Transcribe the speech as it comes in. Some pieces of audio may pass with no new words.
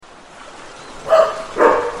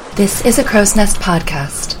This is a Crow's Nest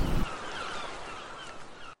podcast.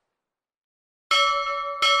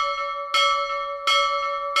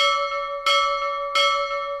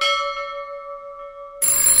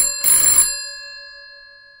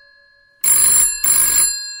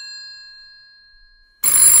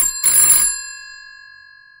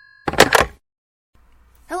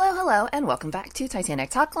 Hello, and welcome back to Titanic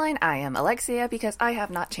Talkline. I am Alexia because I have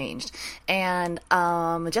not changed. And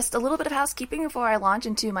just a little bit of housekeeping before I launch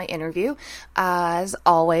into my interview. As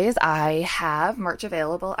always, I have merch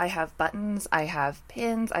available. I have buttons, I have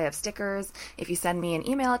pins, I have stickers. If you send me an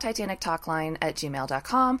email at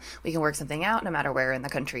titanictalkline@gmail.com, we can work something out no matter where in the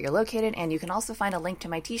country you're located. And you can also find a link to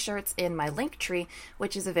my t-shirts in my link tree,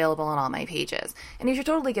 which is available on all my pages. And you should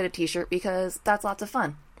totally get a t-shirt because that's lots of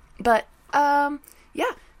fun. But,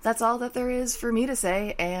 yeah. That's all that there is for me to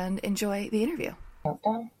say, and enjoy the interview. All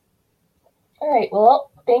right. Well,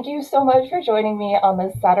 thank you so much for joining me on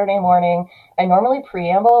this Saturday morning. I normally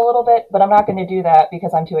preamble a little bit, but I'm not going to do that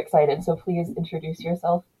because I'm too excited. So please introduce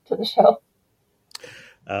yourself to the show.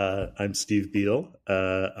 I'm Steve Biel.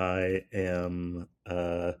 I am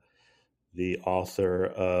the author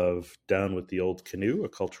of Down with the Old Canoe, A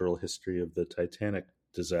Cultural History of the Titanic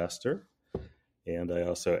Disaster. And I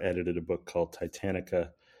also edited a book called Titanica,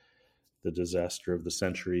 The Disaster of the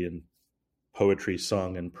Century in Poetry,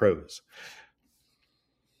 Song, and Prose.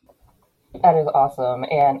 That is awesome.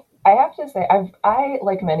 And I have to say, I,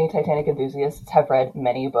 like many Titanic enthusiasts, have read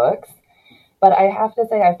many books, but I have to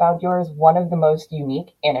say I found yours one of the most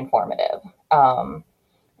unique and informative.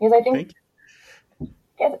 Because I think,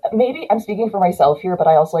 maybe I'm speaking for myself here, but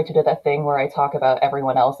I also like to do that thing where I talk about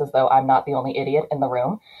everyone else as though I'm not the only idiot in the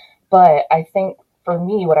room. But I think for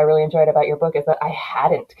me, what I really enjoyed about your book is that I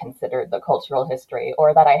hadn't considered the cultural history,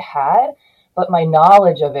 or that I had, but my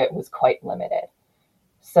knowledge of it was quite limited.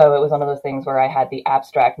 So it was one of those things where I had the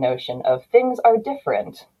abstract notion of things are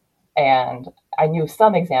different. And I knew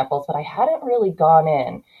some examples, but I hadn't really gone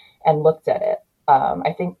in and looked at it.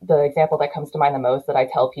 I think the example that comes to mind the most that I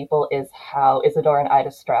tell people is how Isidore and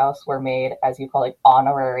Ida Strauss were made, as you call it,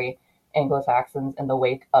 honorary Anglo-Saxons in the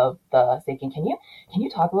wake of the sinking. Can you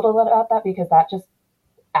talk a little bit about that? Because that just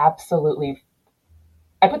absolutely,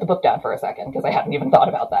 I put the book down for a second because I hadn't even thought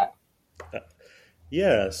about that.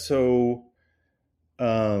 Yeah. So,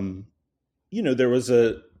 there was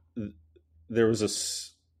a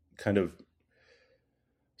kind of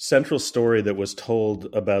central story that was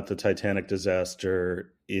told about the Titanic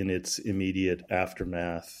disaster in its immediate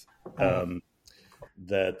aftermath,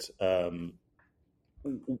 that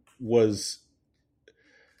was,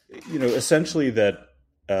 essentially that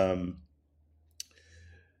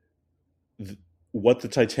what the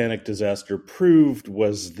Titanic disaster proved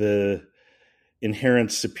was the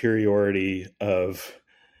inherent superiority of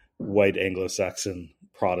white Anglo-Saxon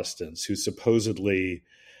Protestants who supposedly,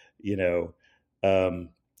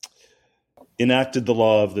 enacted the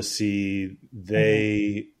law of the sea.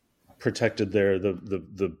 They protected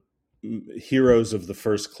the heroes of the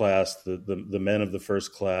first class, the men of the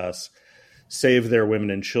first class, save their women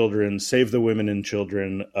and children, save the women and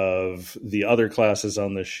children of the other classes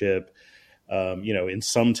on the ship. In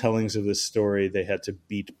some tellings of this story, they had to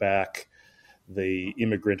beat back the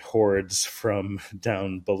immigrant hordes from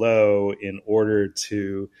down below in order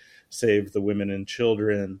to save the women and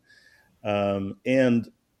children. And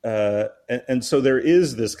so there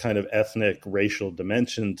is this kind of ethnic, racial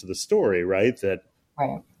dimension to the story, right? That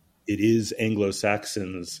it is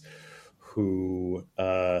Anglo-Saxons who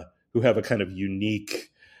have a kind of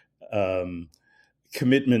unique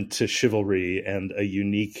commitment to chivalry and a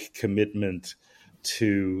unique commitment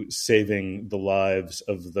to saving the lives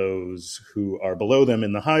of those who are below them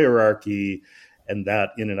in the hierarchy, and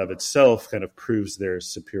that in and of itself kind of proves their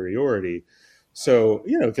superiority. So,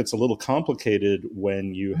 it gets a little complicated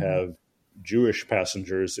when you have Jewish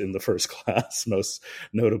passengers in the first class, most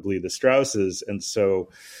notably the Strausses. And so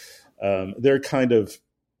they're kind of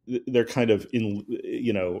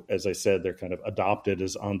in, as I said, they're kind of adopted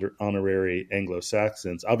as honorary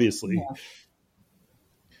Anglo-Saxons. Obviously,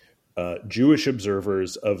 Jewish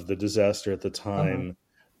observers of the disaster at the time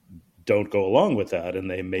don't go along with that, and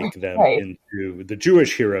they make them into the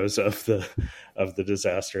Jewish heroes of the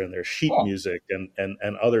disaster, and their sheet music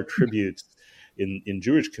and other tributes in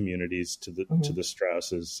Jewish communities to the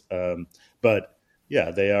Strausses. But yeah,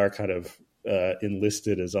 they are kind of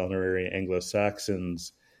enlisted as honorary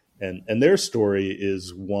Anglo-Saxons, and their story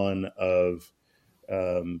is one of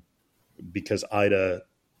because Ida,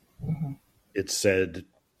 it said,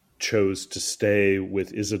 chose to stay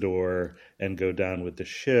with Isidore and go down with the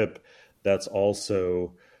ship. That's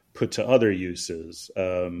also put to other uses.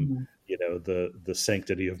 Mhm. The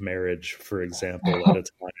sanctity of marriage, for example, at a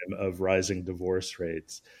time of rising divorce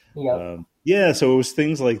rates. Yep. So it was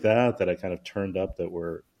things like that I kind of turned up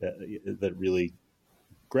that really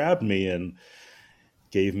grabbed me and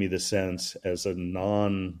gave me the sense, as a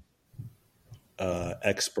non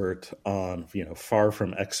expert on, far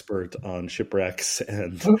from expert on shipwrecks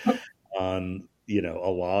and on, a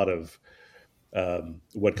lot of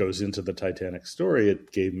what goes into the Titanic story.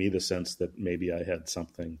 It gave me the sense that maybe I had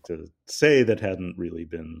something to say that hadn't really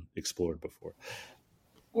been explored before.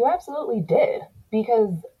 You absolutely did,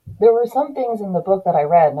 because there were some things in the book that I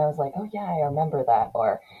read and I was like, oh yeah, I remember that,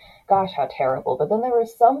 or gosh, how terrible. But then there were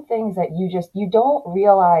some things that you don't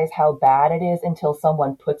realize how bad it is until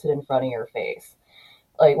someone puts it in front of your face.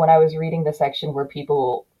 Like when I was reading the section where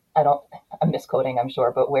people, I'm misquoting, I'm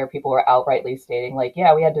sure, but where people were outrightly stating, like,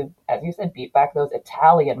 yeah, we had to, as you said, beat back those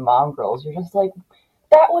Italian mongrels. You're just like,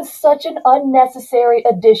 that was such an unnecessary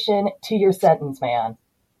addition to your sentence, man.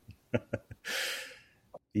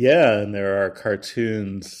 Yeah, and there are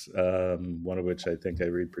cartoons, one of which I think I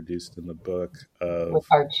reproduced in the book, With of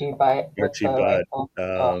Archie Butt, with Archie the Butt, rifle.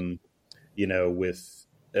 Oh, with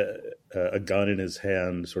a gun in his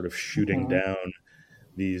hand, sort of shooting mhm. down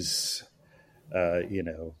these,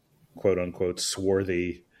 quote unquote,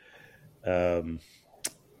 swarthy, um,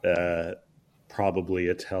 uh, probably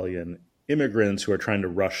Italian immigrants who are trying to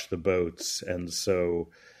rush the boats. And so,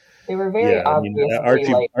 They were very yeah, I mean,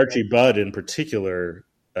 obviously like, Archie Budd in particular,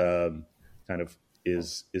 kind of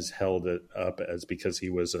is held up as, because he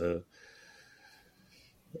was a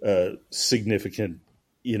significant,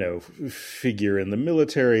 figure in the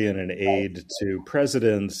military and an aide to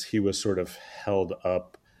presidents. He was sort of held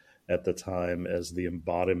up at the time as the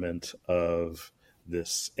embodiment of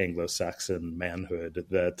this Anglo-Saxon manhood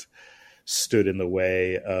that stood in the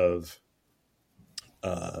way of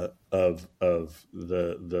the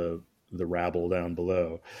rabble down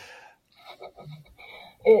below.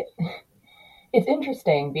 it. It's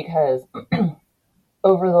interesting because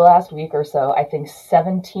over the last week or so, I think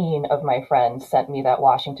 17 of my friends sent me that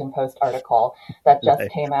Washington Post article that just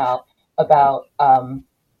Right. came out about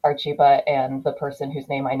Archie Butt and the person whose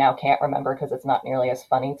name I now can't remember because it's not nearly as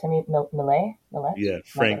funny to me. Millet? Yeah,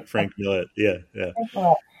 Millet. Frank Millet. Yeah, yeah. Frank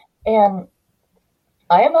Millet. And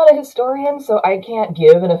I am not a historian, so I can't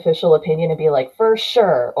give an official opinion and be like, for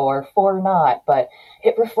sure or for not. But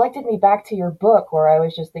it reflected me back to your book where I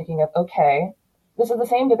was just thinking of, okay, this is the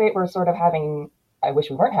same debate we're sort of having. I wish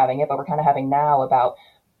we weren't having it, but we're kind of having now about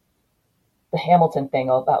the Hamilton thing,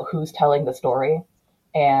 about who's telling the story.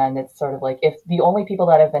 And it's sort of like, if the only people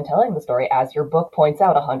that have been telling the story, as your book points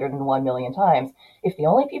out 101 million times, if the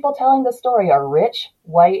only people telling the story are rich,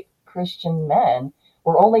 white, Christian men,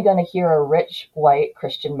 we're only going to hear a rich, white,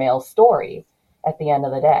 Christian male story at the end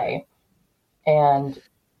of the day. And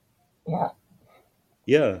yeah.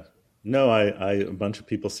 Yeah. No, a bunch of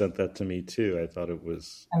people sent that to me too. I thought it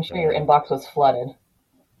was, I'm sure your inbox was flooded.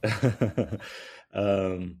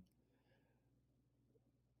 um,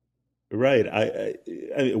 right.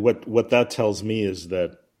 What that tells me is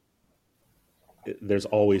that there's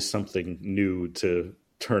always something new to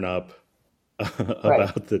turn up Right.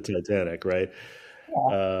 about the Titanic, right?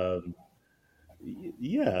 Yeah. Um,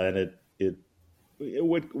 yeah, and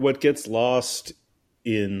what gets lost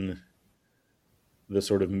in the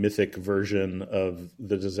sort of mythic version of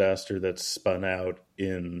the disaster that's spun out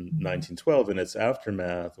in Mhm. 1912 and its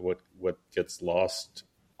aftermath, what gets lost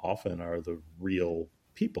often are the real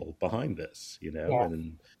people behind this, Yeah.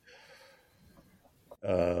 and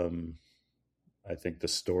um, I think the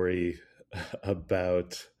story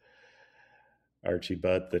about Archie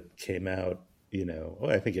Butt that came out,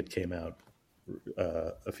 I think it came out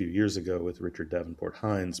a few years ago with Richard Davenport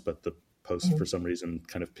Hines, but the Post Mhm. for some reason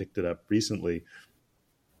kind of picked it up recently,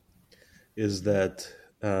 is that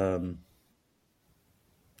the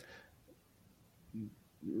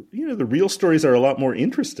real stories are a lot more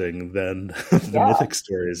interesting than the Yeah. mythic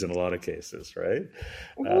stories in a lot of cases, right?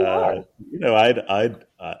 They really are. I'd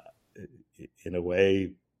in a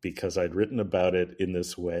way, because I'd written about it in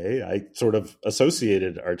this way, I sort of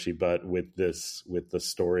associated Archie Butt with the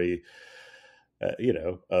story,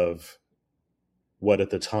 of what at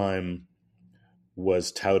the time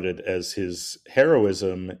was touted as his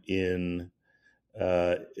heroism in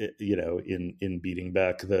in beating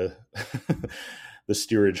back the the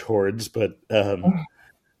steerage hordes, but uh,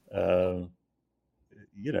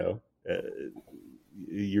 you know, uh,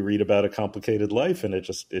 you read about a complicated life, and it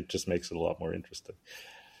just makes it a lot more interesting.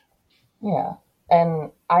 Yeah.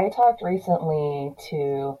 And I talked recently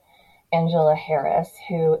to Angela Harris,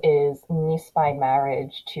 who is niece by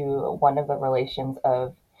marriage to one of the relations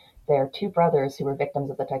of They're two brothers who were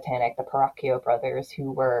victims of the Titanic, the Paracchio brothers,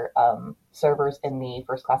 who were servers in the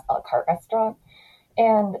first class a la carte restaurant.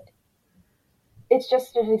 And it's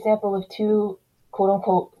just an example of two quote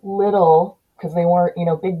unquote little, because they weren't,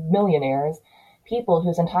 big millionaires, people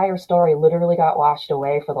whose entire story literally got washed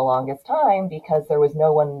away for the longest time because there was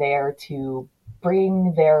no one there to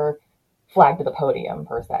bring their flag to the podium,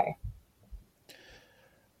 per se.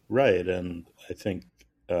 Right, and I think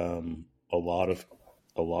a lot of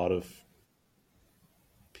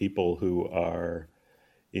people who are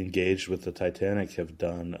engaged with the Titanic have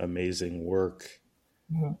done amazing work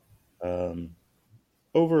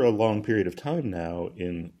over a long period of time now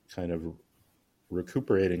in kind of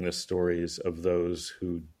recuperating the stories of those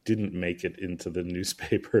who didn't make it into the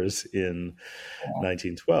newspapers in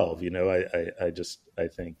 1912. I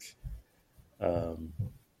think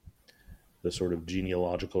the sort of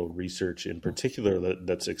genealogical research in particular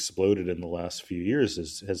that's exploded in the last few years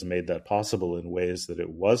has made that possible in ways that it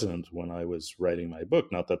wasn't when I was writing my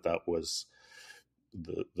book. Not that that was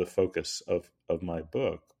the focus of my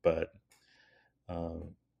book, but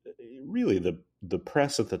really the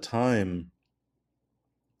press at the time,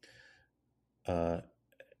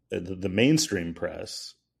 the mainstream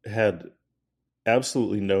press had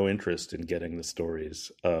absolutely no interest in getting the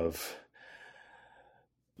stories of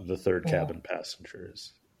the third cabin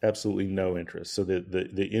passengers. Absolutely no interest. So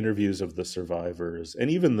the interviews of the survivors and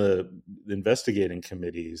even the investigating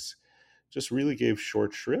committees just really gave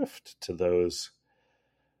short shrift to those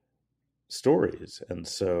stories. And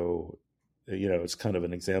so, it's kind of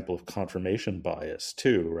an example of confirmation bias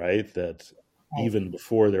too, right? That even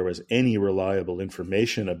before there was any reliable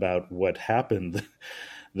information about what happened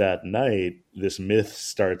that night, this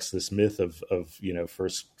myth of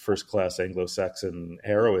first class Anglo-Saxon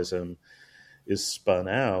heroism is spun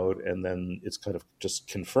out, and then it's kind of just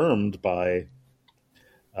confirmed by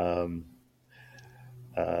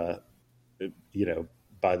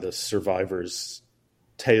by the survivors'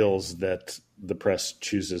 tales that the press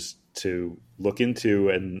chooses to look into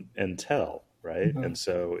and tell, right? And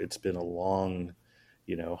so it's been a long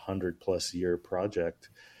 100+ year project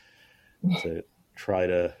to try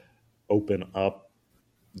to open up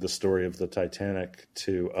the story of the Titanic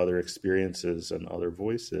to other experiences and other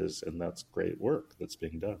voices, and that's great work that's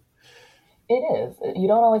being done. It is. You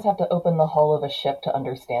don't always have to open the hull of a ship to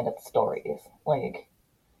understand its stories. Like,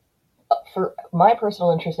 for my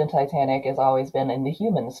personal interest in Titanic has always been in the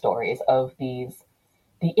human stories of the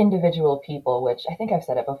individual people, which I think I've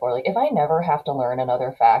said it before. Like, if I never have to learn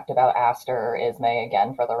another fact about Astor or Ismay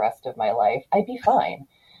again for the rest of my life, I'd be fine.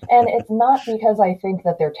 And it's not because I think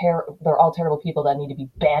that they're all terrible people that need to be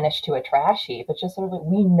banished to a trash heap. It's just sort of like,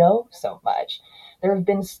 we know so much. There have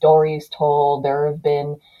been stories told, there have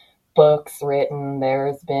been books written,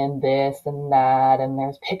 there's been this and that, and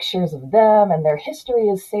there's pictures of them, and their history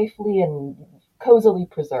is safely and cozily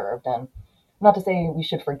preserved. And not to say we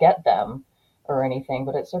should forget them or anything,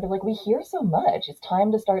 but it's sort of like, we hear so much. It's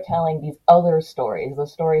time to start telling these other stories, the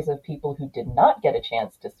stories of people who did not get a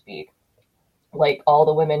chance to speak. Like all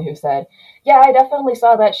the women who said, yeah, I definitely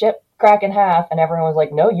saw that ship crack in half. And everyone was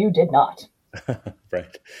like, no, you did not.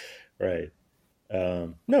 Right.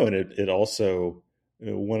 No, and it also,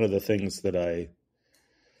 one of the things that I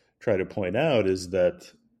try to point out is that,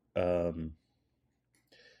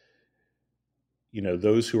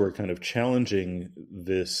 those who are kind of challenging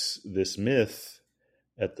this myth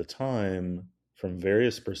at the time from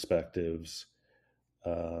various perspectives,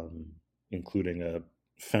 including a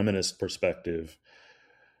feminist perspective,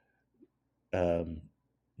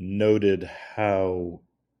 noted how,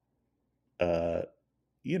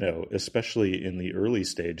 especially in the early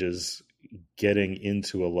stages, getting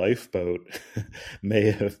into a lifeboat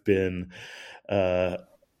may have been a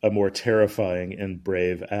more terrifying and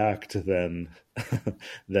brave act than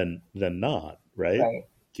not, right?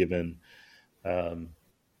 Given, and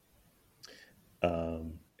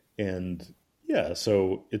yeah,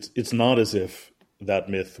 so it's not as if that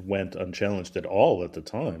myth went unchallenged at all at the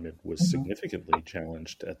time. It was significantly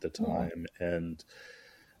challenged at the time, and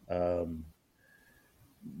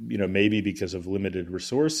maybe because of limited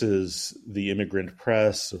resources, the immigrant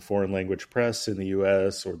press, the foreign language press in the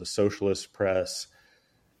U.S. or the socialist press,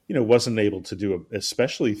 wasn't able to do an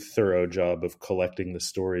especially thorough job of collecting the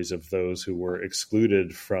stories of those who were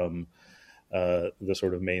excluded from the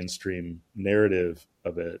sort of mainstream narrative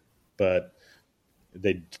of it. But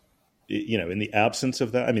they, in the absence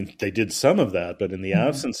of that, I mean, they did some of that, but in the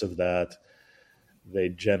absence of that, they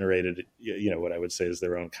generated, what I would say is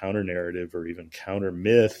their own counter narrative or even counter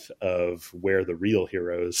myth of where the real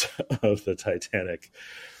heroes of the Titanic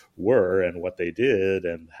were and what they did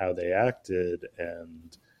and how they acted.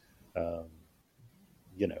 And Um,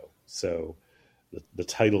 so the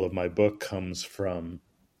title of my book comes from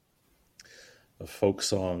a folk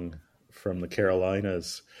song from the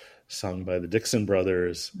Carolinas, sung by the Dixon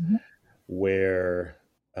Brothers, Mm-hmm. where,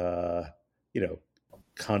 uh, you know,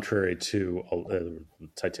 contrary to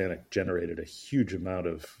Titanic generated a huge amount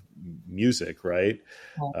of music, right?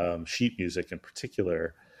 Sheet music in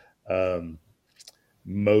particular,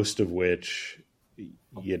 most of which,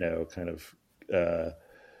 kind of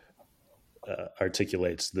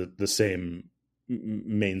articulates the same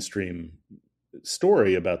mainstream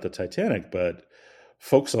story about the Titanic, but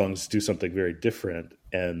folk songs do something very different.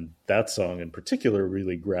 And that song in particular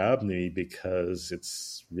really grabbed me because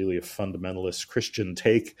it's really a fundamentalist Christian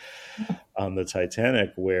take on the Titanic,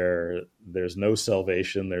 where there's no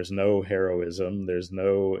salvation, there's no heroism,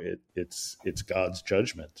 it's God's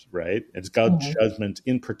judgment, right? It's God's Mm-hmm. judgment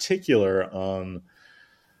in particular on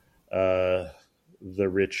the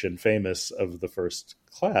rich and famous of the first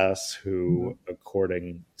class, who,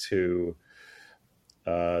 according to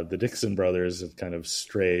the Dixon brothers, have kind of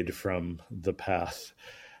strayed from the path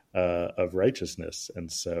of righteousness.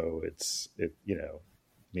 And so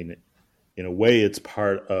in a way, it's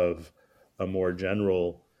part of a more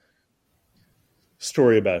general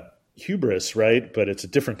story about hubris, right? But it's a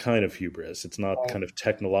different kind of hubris. It's not kind of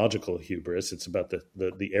technological hubris. It's about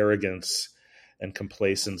the arrogance and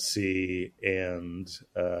complacency and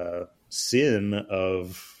sin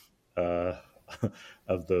of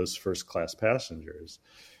those first class passengers.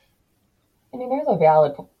 I mean, there's a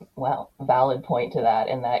valid point to that,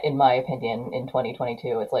 in that, in my opinion, in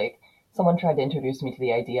 2022, it's like someone tried to introduce me to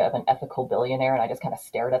the idea of an ethical billionaire, and I just kind of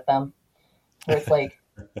stared at them. Where it's like,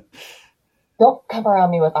 don't come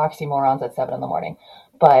around me with oxymorons at 7 a.m.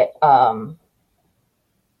 But I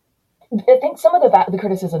think some of the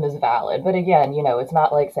criticism is valid. But again, it's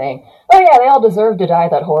not like saying, oh yeah, they all deserve to die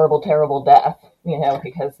that horrible, terrible death,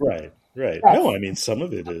 because right. No, I mean, some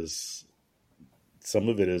of it is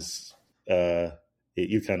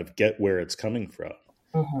you kind of get where it's coming from.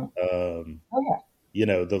 Mm-hmm. Oh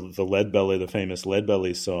yeah. The Lead Belly, the famous Lead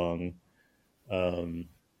Belly song,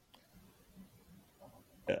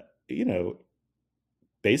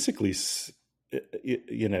 basically,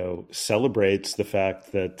 celebrates the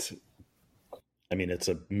fact that, I mean, it's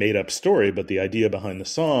a made up story, but the idea behind the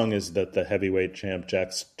song is that the heavyweight champ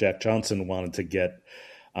Jack Johnson wanted to get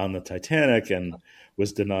on the Titanic and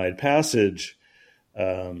was denied passage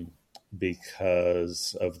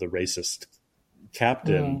because of the racist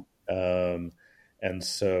captain. And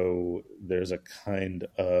so there's a kind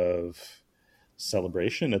of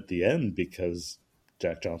celebration at the end because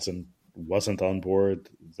Jack Johnson wasn't on board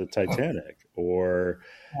the Titanic, or,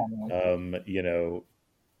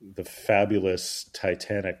 the fabulous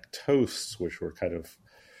Titanic toasts, which were kind of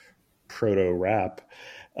proto rap,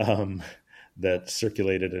 that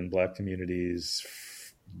circulated in Black communities,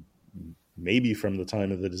 maybe from the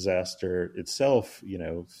time of the disaster itself,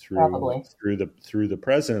 through the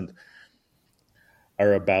present,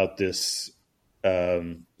 are about this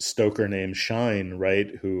stoker named Shine, right?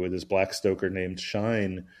 This Black stoker named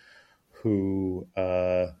Shine, who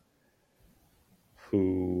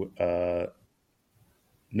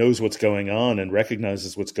knows what's going on and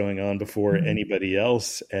recognizes what's going on before anybody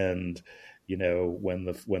else. And when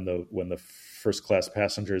the first class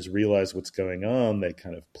passengers realize what's going on, they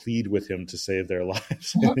kind of plead with him to save their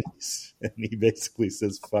lives, and he basically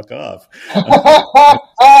says, "Fuck off!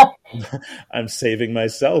 I'm saving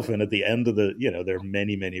myself." And at the end of there are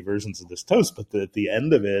many versions of this toast, but at the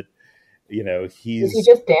end of it, is he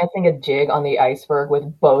just dancing a jig on the iceberg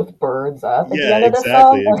with both birds up at the end of the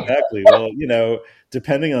song? Exactly. Well,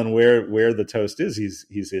 depending on where the toast is,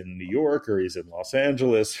 he's in New York, or he's in Los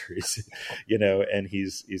Angeles, or he's, and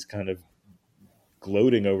he's kind of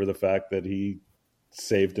gloating over the fact that he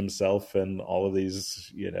saved himself and all of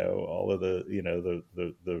these, all of the,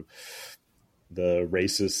 the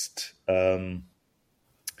racist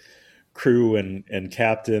crew and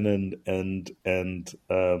captain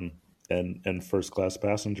and first class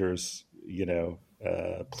passengers,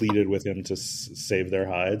 pleaded with him to save their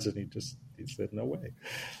hides, and he said no way.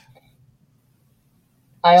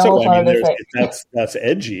 That's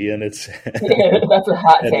edgy, and it's that's a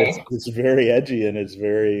hot take. It's very edgy, and it's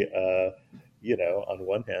very on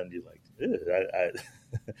one hand you're like,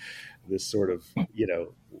 this sort of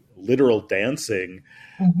literal dancing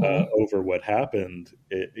over what happened,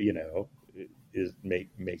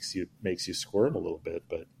 makes you squirm a little bit,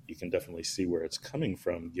 but you can definitely see where it's coming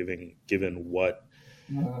from, given what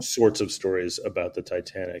sorts of stories about the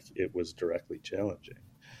Titanic it was directly challenging.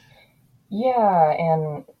 Yeah,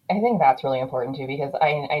 and I think that's really important too because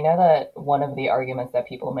I know that one of the arguments that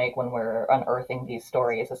people make when we're unearthing these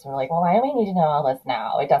stories is sort of like, well, why do we need to know all this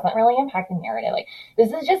now? It doesn't really impact the narrative. Like,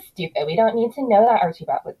 this is just stupid. We don't need to know that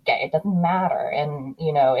Archibald was gay. It doesn't matter. And,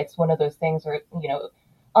 it's one of those things where,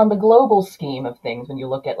 on the global scheme of things, when you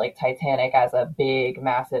look at like Titanic as a big,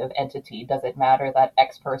 massive entity, does it matter that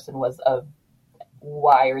X person was of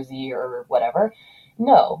Y or Z or whatever?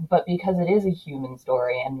 No, but because it is a human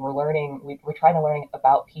story and we're trying to learn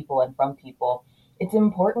about people and from people, it's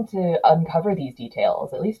important to uncover these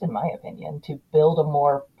details, at least in my opinion, to build a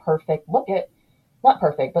more perfect look at, not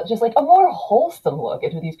perfect, but just like a more wholesome look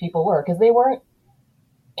at who these people were, because they weren't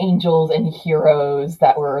angels and heroes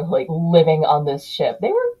that were like living on this ship.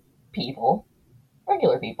 They were people,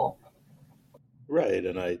 regular people. Right.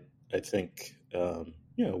 And I think,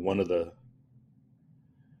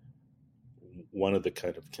 one of the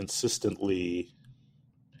kind of consistently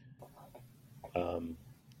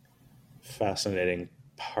fascinating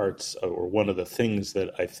parts of, or one of the things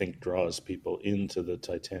that I think draws people into the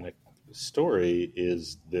Titanic story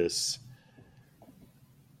is this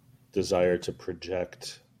desire to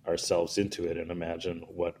project ourselves into it and imagine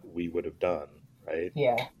what we would have done, right?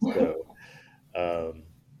 Yeah. So,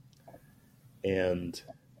 and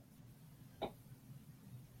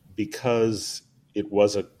because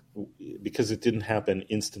because it didn't happen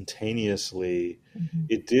instantaneously, Mm-hmm.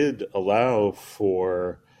 it did allow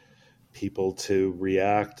for people to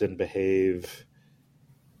react and behave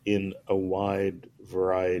in a wide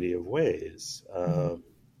variety of ways. Mm-hmm.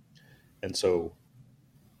 And so,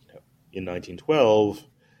 in 1912,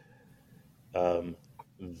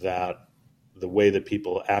 that the way that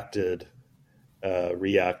people acted,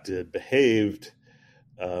 reacted, behaved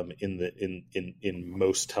in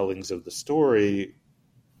most tellings of the story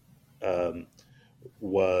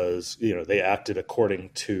was, they acted according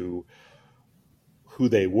to who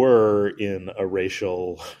they were in a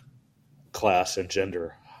racial, class, and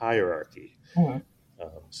gender hierarchy. Mm-hmm.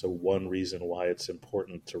 So one reason why it's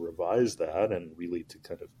important to revise that and really to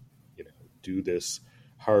kind of, do this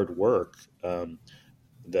hard work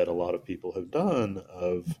that a lot of people have done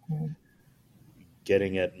of Mm-hmm.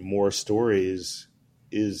 getting at more stories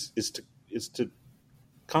is to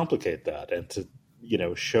complicate that and to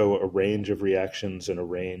show a range of reactions and a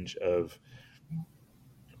range of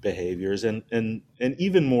behaviors and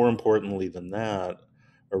even more importantly than that,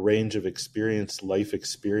 a range of life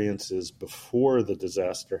experiences before the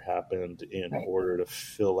disaster happened in Right. order to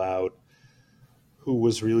fill out who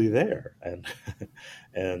was really there and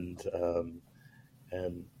and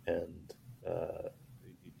and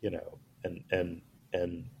you know and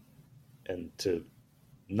and to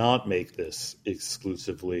not make this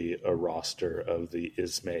exclusively a roster of the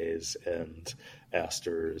Ismays and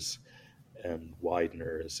Astors and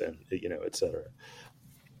Wideners and et cetera.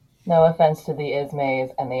 No offense to the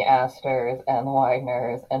Ismays and the Astors and the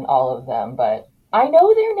Wideners and all of them, but I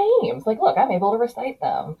know their names. Like, look, I'm able to recite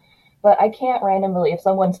them. But I can't randomly, if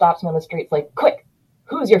someone stops me on the streets, like, quick,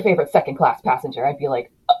 who's your favorite second class passenger? I'd be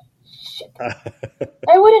like, oh, shit.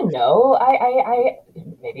 I wouldn't know.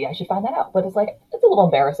 Maybe I should find that out. But it's like, it's a little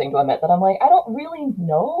embarrassing to admit that I'm like, I don't really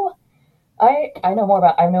know. I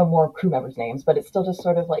know more crew members' names, but it's still just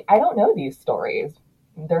sort of like, I don't know these stories.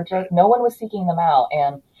 They're just, no one was seeking them out.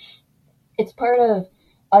 And it's part of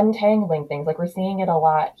untangling things. Like we're seeing it a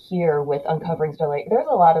lot here with uncovering story. Like there's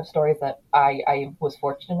a lot of stories that I was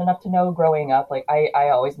fortunate enough to know growing up. Like I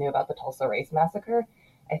always knew about the Tulsa Race Massacre.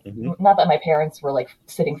 Mm-hmm. Not that my parents were like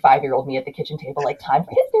sitting 5-year-old me at the kitchen table like time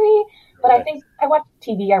for history, but Right. I think I watched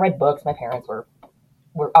TV, I read books. My parents are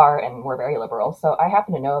and were very liberal, so I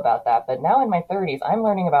happen to know about that. But now in my 30s, I'm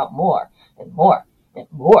learning about more and more and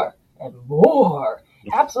more and more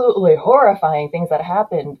absolutely horrifying things that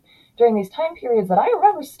happened during these time periods that I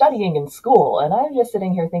remember studying in school. And I'm just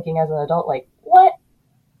sitting here thinking as an adult, like, what?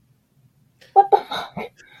 What the fuck?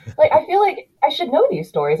 Like, I feel like I should know these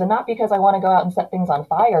stories, and not because I want to go out and set things on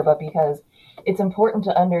fire, but because it's important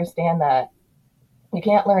to understand that you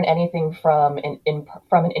can't learn anything from an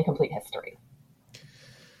incomplete history.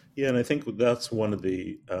 Yeah, and I think that's one of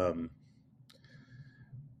the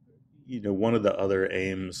one of the other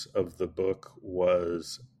aims of the book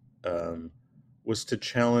was to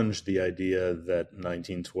challenge the idea that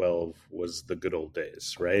 1912 was the good old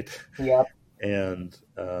days, right? Yep. And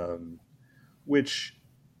which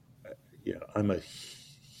I'm a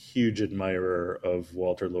huge admirer of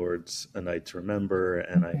Walter Lord's A Night to Remember,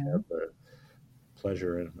 and I Mm-hmm. have the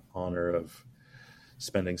pleasure and honor of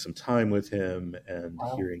spending some time with him and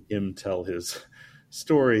Wow. hearing him tell his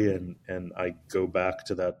story, and I go back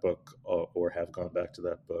to that book or have gone back to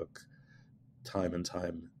that book time and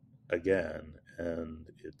time again, and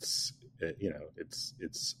it's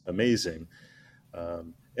it's amazing.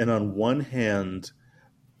 And on one hand,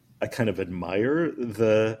 I kind of admire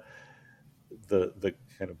the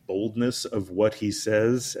kind of boldness of what he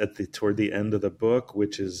says toward the end of the book,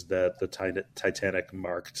 which is that the Titanic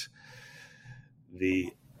marked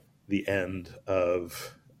the end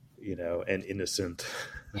of an innocent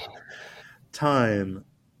time,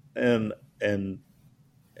 and on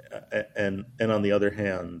the other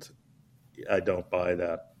hand, I don't buy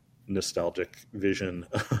that nostalgic vision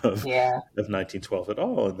of 1912 at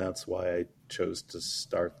all, and that's why I chose to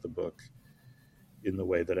start the book in the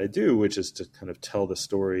way that I do, which is to kind of tell the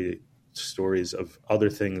stories of other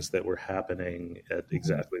things that were happening at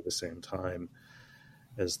exactly the same time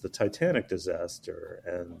as the Titanic disaster,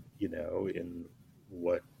 and in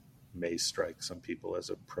what may strike some people as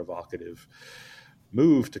a provocative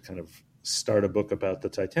move to kind of start a book about the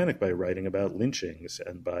Titanic by writing about lynchings,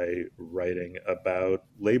 and by writing about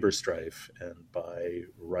labor strife, and by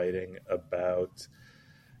writing about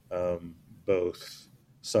both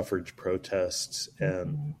suffrage protests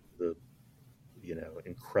and the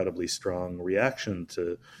incredibly strong reaction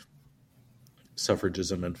to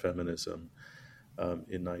suffragism and feminism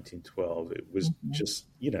in 1912. It was just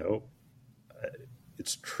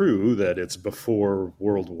it's true that it's before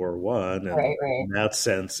World War One, and right. in that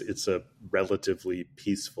sense, it's a relatively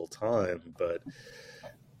peaceful time. But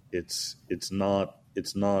it's not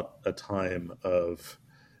a time of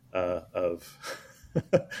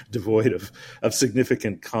devoid of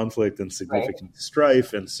significant conflict and significant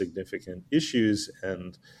strife and significant issues,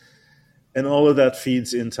 and all of that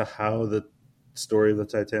feeds into how the story of the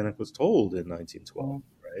Titanic was told in 1912,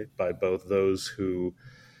 right? By both those who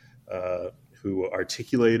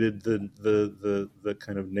articulated the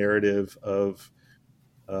kind of narrative of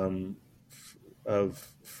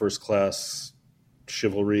first class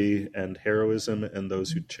chivalry and heroism, and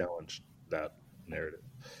those who challenged that narrative.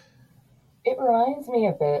 It reminds me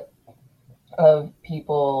a bit of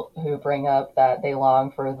people who bring up that they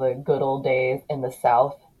long for the good old days in the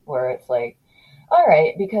South, where it's like, all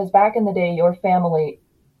right, because back in the day, your family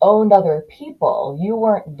owned other people. You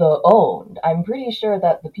weren't the owned. I'm pretty sure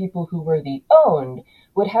that the people who were the owned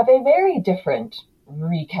would have a very different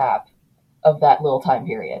recap of that little time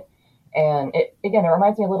period. And it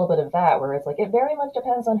reminds me a little bit of that, where it's like, it very much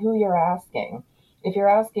depends on who you're asking. If you're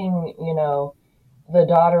asking, the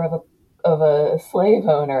daughter of a slave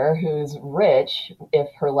owner who's rich, if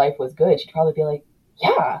her life was good, she'd probably be like,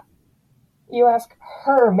 yeah. You ask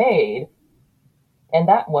her maid, and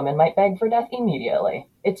that woman might beg for death immediately.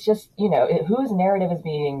 It's just, whose narrative is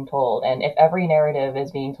being told. And if every narrative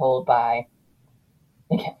is being told by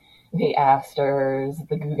the Astors,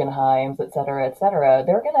 the Guggenheims, et cetera,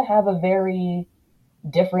 they're going to have a very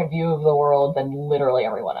different view of the world than literally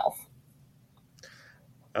everyone else.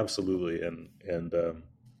 Absolutely. And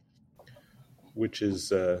which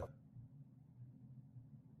is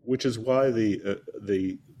why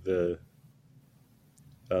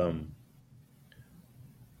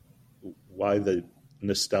why the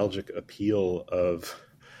nostalgic appeal of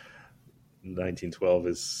 1912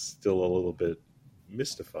 is still a little bit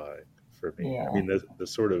mystifying for me. Yeah. I mean, the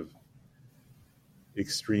sort of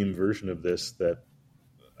extreme version of this that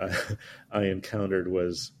I encountered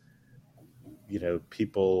was,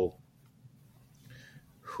 people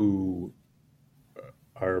who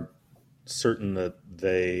are certain that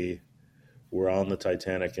they were on the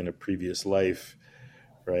Titanic in a previous life,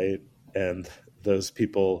 right? And those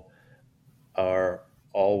people are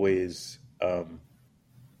always, I'm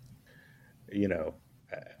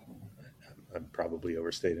probably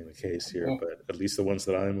overstating the case here, but at least the ones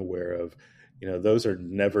that I'm aware of, those are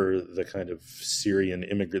never the kind of Syrian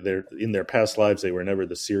immigrant. In their past lives, they were never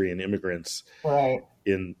the Syrian immigrants. Right.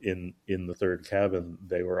 In the third cabin,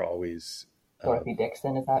 they were always Dorothy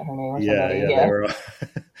Dixon, is that her name? Or somebody? Yeah.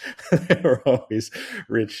 They were always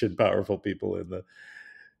rich and powerful people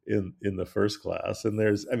in the first class. And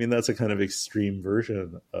that's a kind of extreme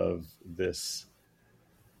version of this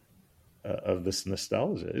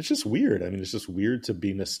nostalgia. It's just weird. I mean, it's just weird to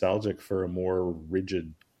be nostalgic for a more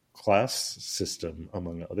rigid class system,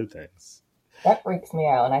 among other things. That freaks me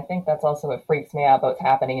out. And I think that's also what freaks me out about what's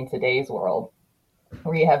happening in today's world,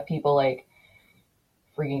 where you have people like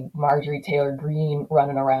freaking Marjorie Taylor Greene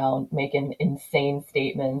running around making insane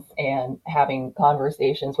statements and having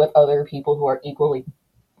conversations with other people who are equally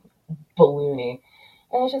balloony.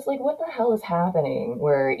 And it's just like, what the hell is happening?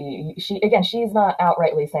 Where she's not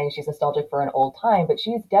outrightly saying she's nostalgic for an old time, but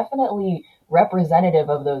she's definitely representative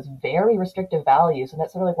of those very restrictive values. And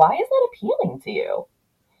that's sort of like, why is that appealing to you?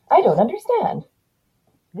 I don't understand.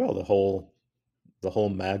 Well, the whole the whole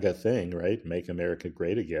MAGA thing, right? Make America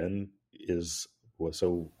Great Again was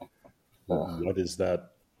so. Ugh. What is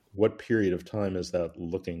that? What period of time is that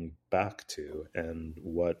looking back to, and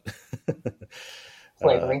what? uh,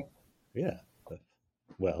 Slavery. yeah,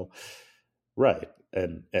 well, right,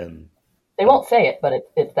 and They won't say it, but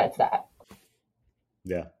that's that.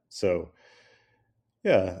 yeah. So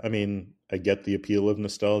yeah, I mean, I get the appeal of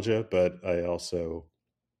nostalgia, but I also,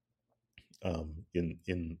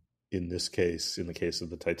 in this case, in the case of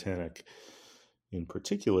the Titanic, in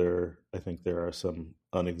particular, I think there are some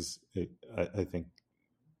I think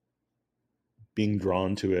being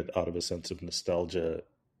drawn to it out of a sense of nostalgia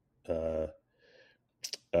uh,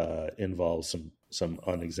 involves some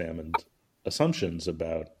unexamined assumptions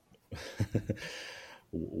about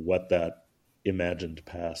what that imagined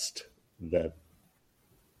past that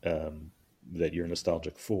that you're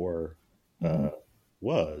nostalgic for Mm-hmm.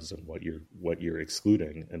 was, and what you're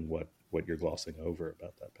excluding, and what you're glossing over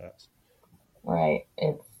about that past. Right.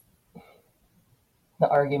 It's the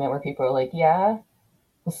argument where people are like, yeah,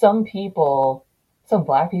 some people, some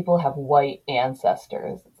black people have white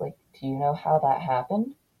ancestors. It's like, do you know how that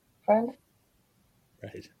happened, friend?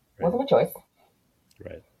 Right, right, Wasn't a choice,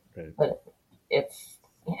 right, right. but it's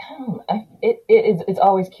it's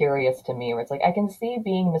always curious to me where it's like I can see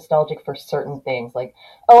being nostalgic for certain things, like,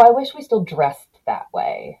 oh, I wish we still dressed that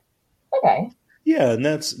way. Okay. Yeah, and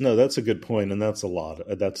that's a good point, and that's a lot.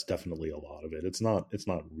 That's definitely a lot of it. It's not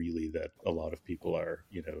really that a lot of people are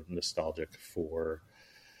nostalgic for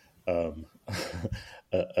a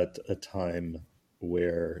time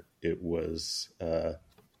where it was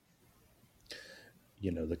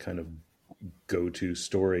the kind of go-to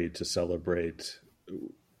story to celebrate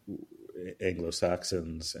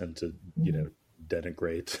Anglo-Saxons and to Mm-hmm.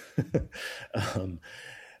 denigrate um,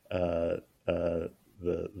 uh, the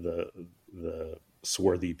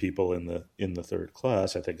swarthy people in the third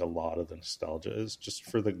class. I think a lot of the nostalgia is just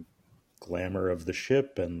for the glamour of the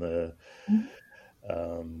ship and the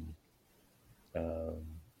um, um,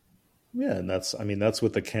 yeah, and that's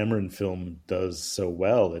what the Cameron film does so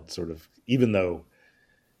well. It sort of, even though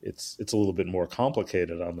it's a little bit more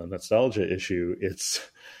complicated on the nostalgia issue, it's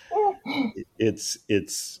it's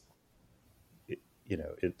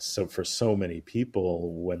so, for so many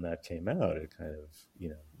people when that came out, it kind of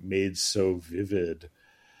made so vivid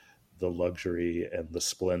the luxury and the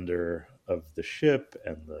splendor of the ship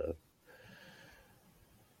and the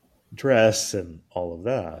dress and all of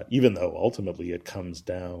that, even though ultimately it comes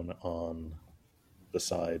down on the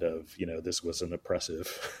side of this was an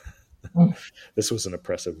oppressive this was an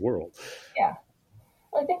oppressive world. Yeah.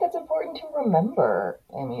 I think that's important to remember.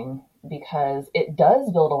 I mean, because it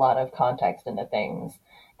does build a lot of context into things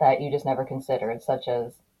that you just never considered, such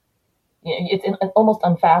as it's almost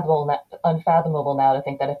unfathomable now to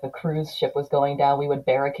think that if a cruise ship was going down, we would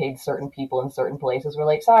barricade certain people in certain places. We're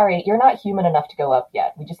like, sorry, you're not human enough to go up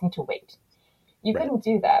yet. We just need to wait. You Right. couldn't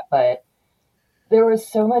do that, but there was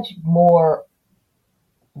so much more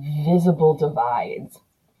visible divides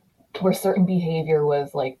where certain behavior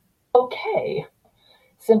was like okay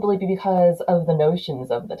simply because of the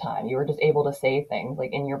notions of the time. You were just able to say things.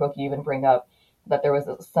 Like in your book, you even bring up that there was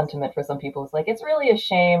a sentiment for some people. It's like, it's really a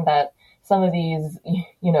shame that some of these,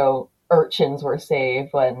 urchins were saved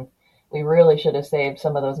when we really should have saved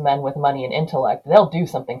some of those men with money and intellect. They'll do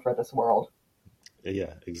something for this world.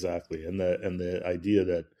 Yeah, exactly. And the idea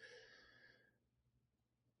that,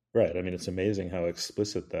 right, I mean, it's amazing how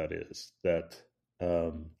explicit that is, that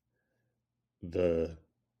um, the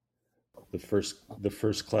the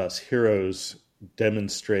first class heroes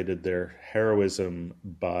demonstrated their heroism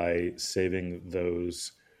by saving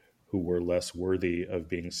those who were less worthy of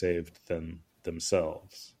being saved than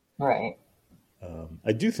themselves. Right.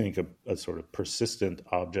 I do think a sort of persistent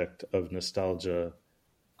object of nostalgia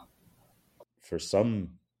for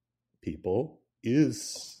some people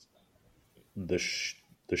is the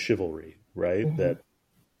chivalry, right? Mm-hmm. That,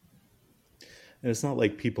 and it's not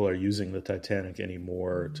like people are using the Titanic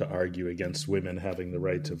anymore to argue against women having the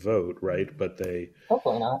right to vote, right? But they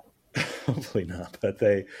Hopefully not. hopefully not.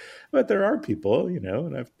 But there are people,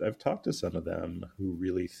 and I've talked to some of them who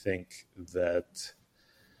really think that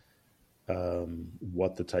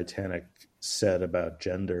what the Titanic said about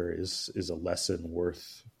gender is a lesson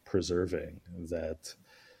worth preserving. That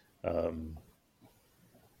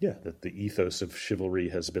that the ethos of chivalry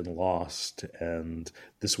has been lost, and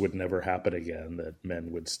this would never happen again, that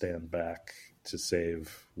men would stand back to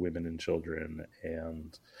save women and children.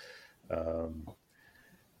 And,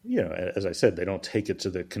 as I said, they don't take it to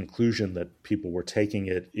the conclusion that people were taking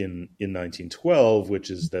it in 1912, which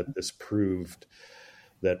is that this proved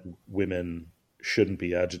that women shouldn't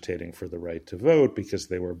be agitating for the right to vote because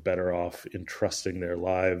they were better off entrusting their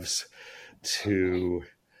lives to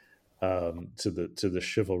the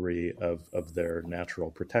chivalry of their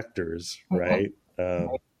natural protectors, right?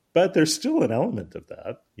 But there's still an element of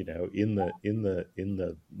that, you know, in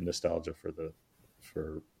the nostalgia for the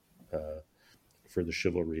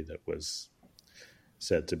chivalry that was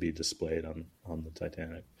said to be displayed on the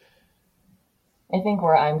Titanic. I think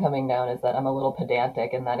where I'm coming down is that I'm a little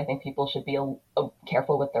pedantic, and that I think people should be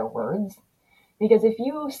careful with their words. Because if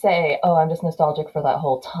you say, oh, I'm just nostalgic for that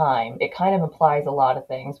whole time, it kind of implies a lot of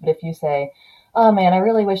things. But if you say, oh man, I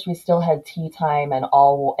really wish we still had tea time and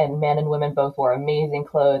men and women both wore amazing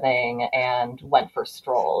clothing and went for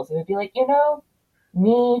strolls, it would be like, you know,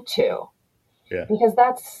 me too. Yeah. Because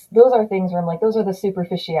those are things where I'm like, those are the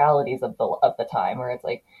superficialities of the time, where it's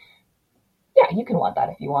like, yeah, you can want that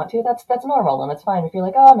if you want to. That's normal and it's fine. If you're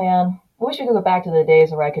like, oh man, I wish we could go back to the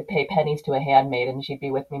days where I could pay pennies to a handmaid and she'd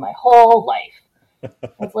be with me my whole life.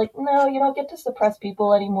 It's like, no, you don't get to suppress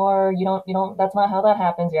people anymore. You don't, that's not how that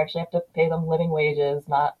happens. You actually have to pay them living wages,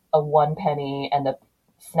 not a 1 penny and a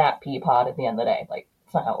snap pea pod at the end of the day. Like,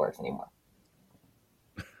 it's not how it works anymore.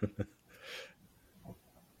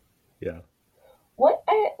 Yeah.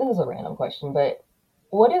 This is a random question, but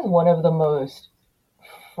what is one of the most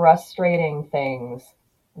frustrating things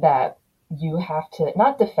that you have to,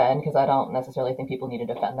 not defend, because I don't necessarily think people need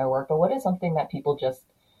to defend their work, but what is something that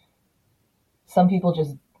some people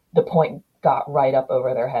just, the point got right up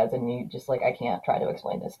over their heads and you just like, I can't try to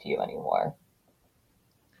explain this to you anymore?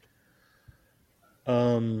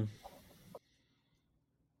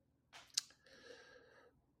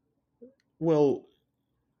 Well,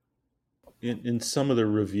 in some of the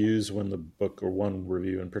reviews when the book, or one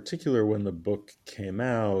review in particular, when the book came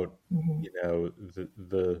out, Mm-hmm. you know,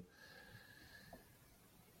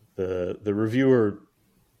 the reviewer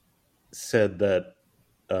said that,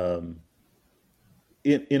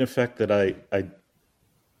 in effect, that I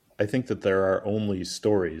think that there are only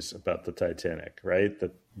stories about the Titanic, right?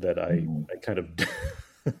 That I kind of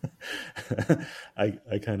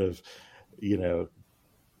I kind of, you know,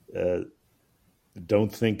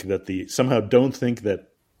 don't think that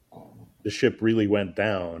the ship really went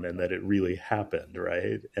down and that it really happened,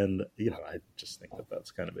 right? And, you know, I just think that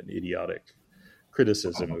that's kind of an idiotic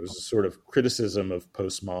criticism. It was a sort of criticism of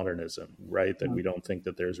postmodernism, right? That we don't think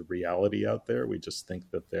that there's a reality out there. We just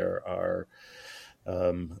think that there are,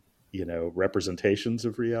 you know, representations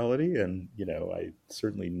of reality. And, you know, I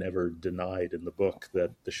certainly never denied in the book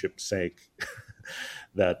that the ship sank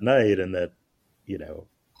that night, and that, you know,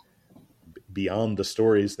 beyond the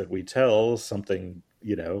stories that we tell, something,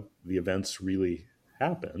 you know, the events really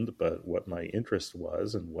happened. But what my interest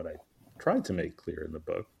was, and what I tried to make clear in the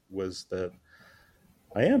book, was that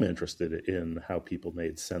I am interested in how people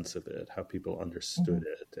made sense of it, how people understood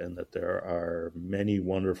it, and that there are many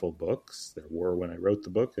wonderful books. There were when I wrote the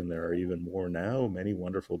book, and there are even more now, many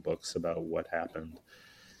wonderful books about what happened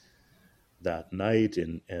that night,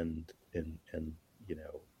 and you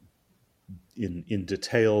know, in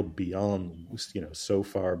detail, beyond, you know, so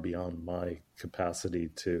far beyond my capacity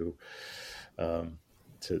to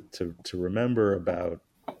remember, about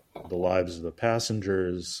the lives of the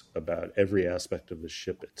passengers, about every aspect of the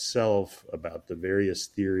ship itself, about the various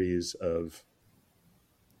theories of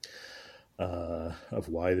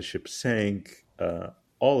why the ship sank.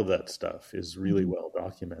 All of that stuff is really well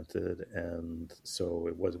documented, and so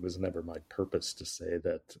it was never my purpose to say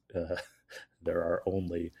that there are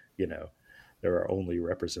only, you know, there are only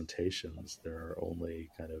representations, there are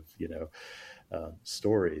only kind of, you know,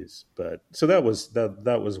 stories. But so that was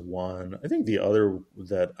one. I think the other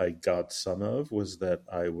that I got some of was that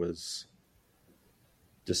I was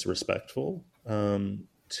disrespectful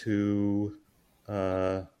to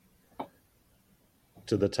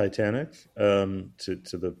the Titanic,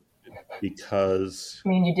 because, I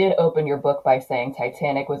mean, you did open your book by saying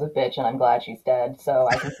Titanic was a bitch and I'm glad she's dead, so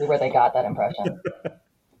I can see where they got that impression.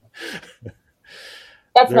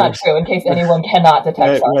 That's not true, in case anyone cannot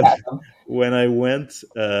detect sarcasm. When I went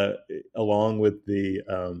along with the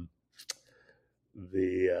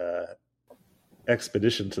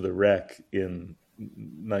expedition to the wreck in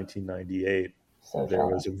 1998, So there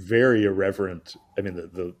was a very irreverent, I mean,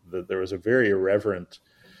 there was a very irreverent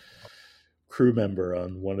crew member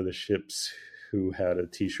on one of the ships who had a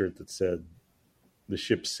T-shirt that said, "The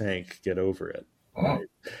ship sank, get over it," right?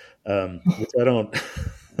 Which I don't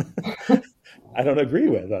I don't agree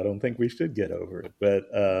with. I don't think we should get over it.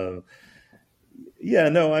 But yeah,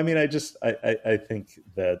 no, I mean, I think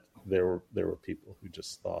that there were people who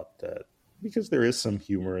just thought that, because there is some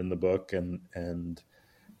humor in the book, and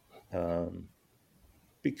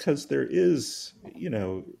because there is,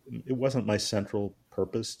 it wasn't my central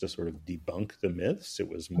purpose to sort of debunk the myths. It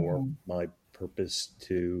was more Mm-hmm. my purpose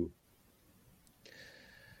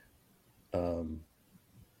um,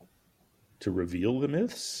 to reveal the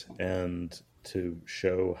myths and to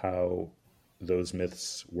show how those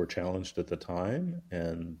myths were challenged at the time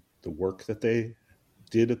and the work that they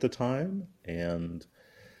did at the time,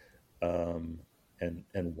 um, and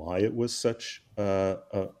why it was such a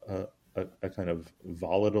kind of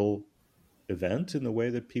volatile event in the way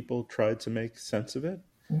that people tried to make sense of it.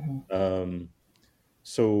 Mm-hmm. Um,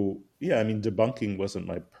 so yeah, I mean, debunking wasn't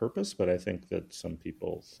my purpose, but I think that some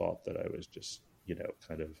people thought that I was just,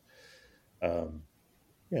 kind of, um,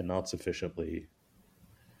 yeah, not sufficiently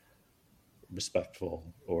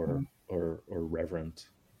respectful Mm-hmm. or reverent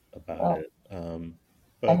about Well, it.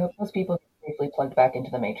 I But hope those people get briefly plugged back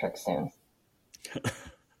into the Matrix soon.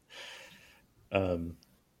 um,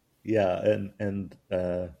 yeah, and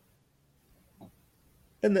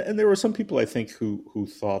there were some people I think who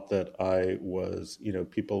thought that I was,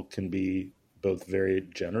 people can be both very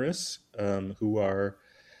generous, who are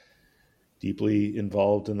deeply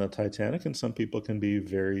involved in the Titanic, and some people can be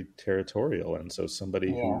very territorial. And so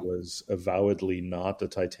somebody who Yeah. was avowedly not a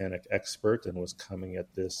Titanic expert and was coming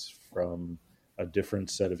at this from a different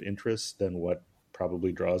set of interests than what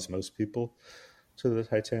probably draws most people to the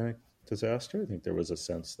Titanic disaster. I think there was a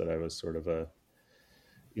sense that I was sort of a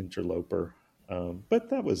interloper. But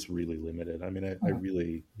that was really limited. I mean, I Mm-hmm.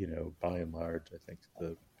 really, by and large, I think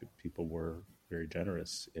the people were very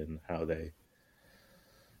generous in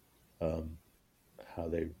um, how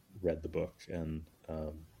they read the book, and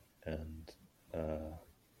uh,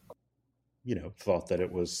 thought that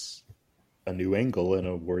it was a new angle and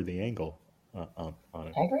a worthy angle on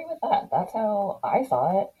it. I agree with that. That's how I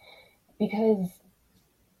saw it because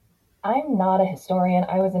I'm not a historian.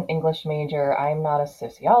 I was an English major. I'm not a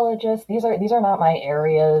sociologist. These are not my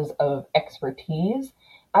areas of expertise.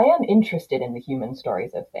 I am interested in the human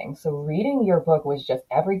stories of things. So reading your book was just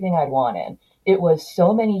everything I'd wanted. It was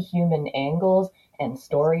so many human angles and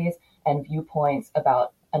stories and viewpoints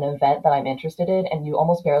about an event that I'm interested in, and you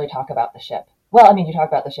almost barely talk about the ship. Well, I mean, you talk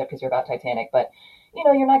about the ship because you're about Titanic, but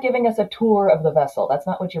you're not giving us a tour of the vessel. That's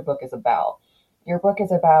not what your book is about. Your book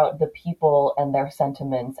is about the people and their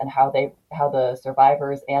sentiments and how the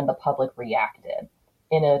survivors and the public reacted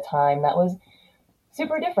in a time that was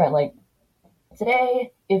super different. Like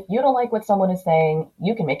today, if you don't like what someone is saying,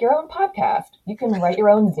 you can make your own podcast, you can write your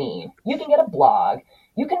own zine, you can get a blog,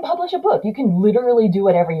 you can publish a book, you can literally do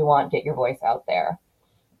whatever you want, get your voice out there.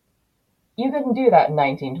 You couldn't do that in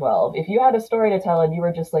 1912. If you had a story to tell and you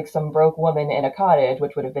were just like some broke woman in a cottage,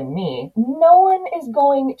 which would have been me, no one is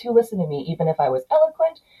going to listen to me, even if I was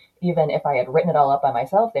eloquent, even if I had written it all up by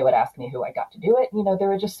myself. They would ask me who I got to do it. There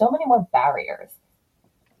were just so many more barriers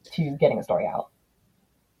to getting a story out.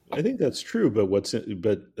 I think that's true, but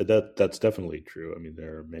that's definitely true. I mean,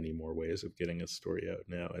 there are many more ways of getting a story out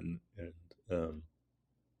now, and um,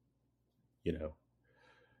 you know,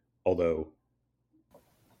 although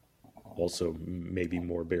also maybe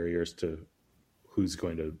more barriers to who's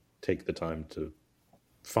going to take the time to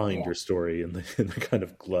find Yeah, your story in the kind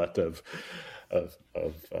of glut of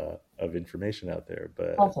information out there.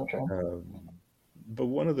 also true. But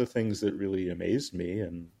one of the things that really amazed me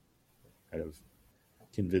and kind of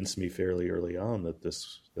convinced me fairly early on that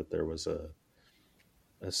there was a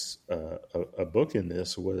book in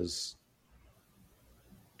this was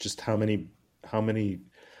just how many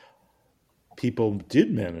people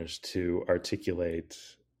did manage to articulate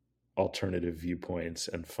alternative viewpoints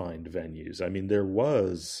and find venues. I mean, there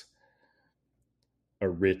was a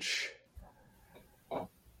rich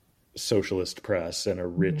socialist press and a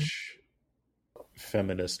Mm-hmm. rich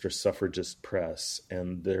feminist or suffragist press,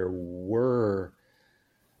 and there were,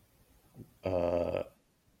 uh,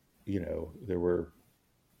 there were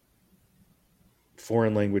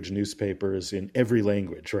foreign language newspapers in every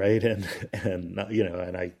language, right? And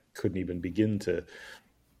I couldn't even begin to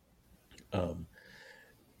um,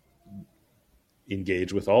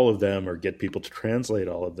 engage with all of them or get people to translate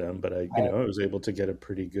all of them, but Right. I was able to get a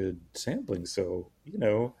pretty good sampling. So,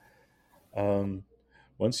 um,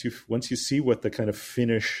 once you see what the kind of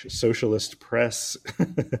Finnish socialist press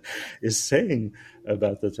is saying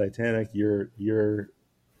about the Titanic, you're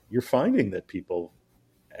finding that people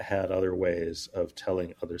had other ways of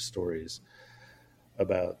telling other stories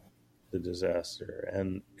about the disaster,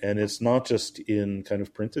 and it's not just in kind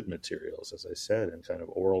of printed materials, as I said, in kind of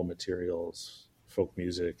oral materials, folk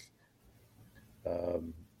music,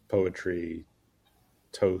 um, poetry,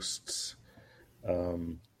 toasts.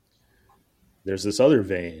 Um, there's this other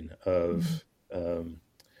vein Mm-hmm. um,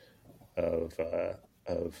 of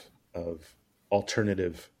of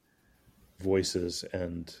alternative voices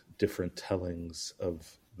and different tellings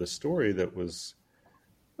of the story that was,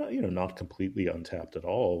 not completely untapped at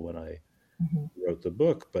all when I Mm-hmm. wrote the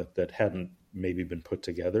book, but that hadn't maybe been put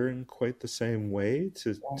together in quite the same way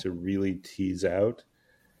to really tease out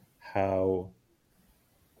how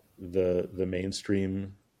the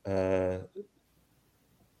mainstream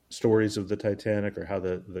stories of the Titanic, or how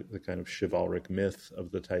the kind of chivalric myth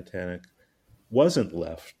of the Titanic wasn't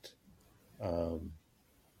left um,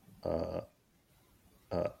 uh,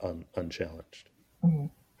 unchallenged. Mm-hmm.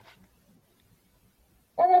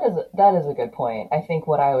 And that is a good point. I think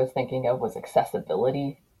what I was thinking of was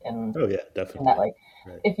accessibility, and Oh yeah, that, definitely. like,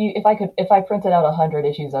 Right. if I printed out 100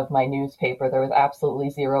 issues of my newspaper, there was absolutely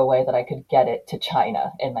zero way that I could get it to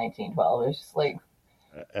China in 1912. It was just like,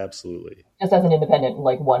 Absolutely. just as an independent,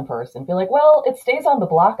 like, one person, be like, well, it stays on the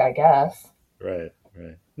block, I guess. Right.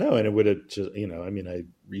 Right. No, and it would have just, I mean, I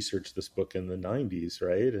researched this book in the '90s,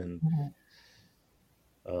 right? And Mm-hmm.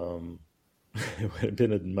 um, it would have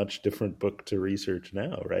been a much different book to research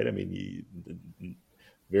now, right? I mean,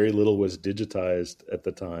 very little was digitized at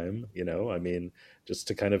the time, I mean, just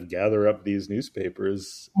to kind of gather up these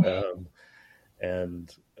newspapers and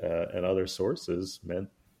other sources meant,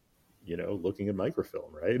 looking at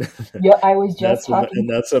microfilm, right? Yeah, I was just talking.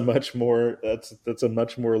 That's a much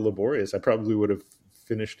more laborious. I probably would have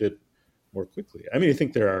finished it more quickly. I mean, I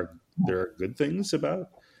think there are good things about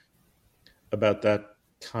that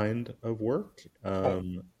kind of work,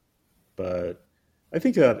 but I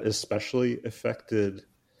think that especially affected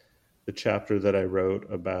the chapter that I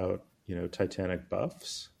wrote about Titanic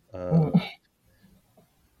buffs, Mm-hmm.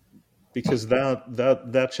 because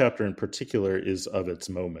that chapter in particular is of its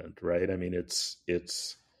moment, right? I mean, it's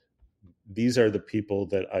these are the people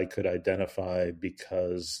that I could identify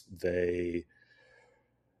because they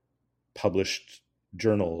published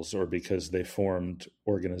journals or because they formed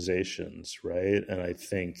organizations, right? And I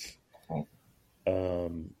think, Right.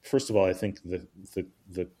 first of all, I think the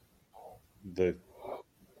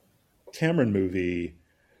Cameron movie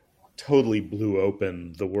totally blew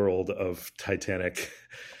open the world of Titanic,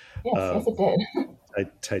 Yes, yes, it did.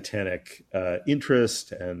 Titanic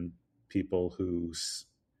interest, and people who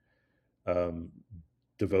um,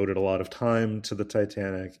 devoted a lot of time to the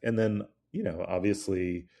Titanic. And then,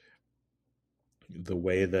 obviously, the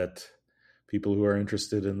way that people who are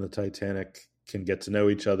interested in the Titanic can get to know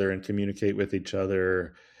each other and communicate with each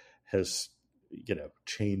other has,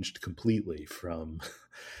 changed completely from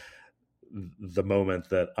the moment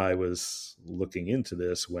that I was looking into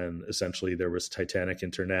this, when essentially there was Titanic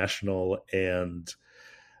International and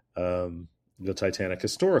the Titanic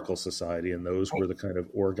Historical Society, and those Right. were the kind of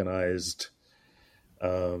organized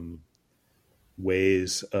um,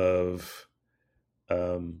 ways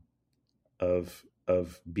um,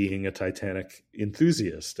 of being a Titanic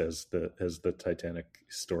enthusiast, as the Titanic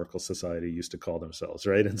Historical Society used to call themselves,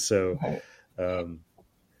 right? And so, Right. um,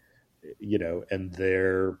 and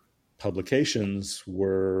their publications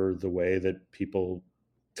were the way that people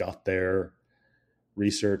got their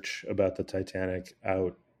research about the Titanic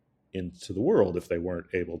out into the world if they weren't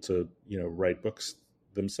able to, write books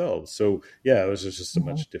themselves. So yeah, it was just a Mm-hmm.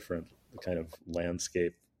 much different kind of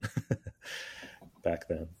landscape back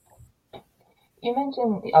then. You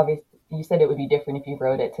mentioned, obviously, you said it would be different if you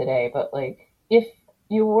wrote it today, but, like, if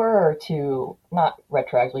you were to not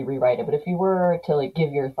retroactively rewrite it, but if you were to, like,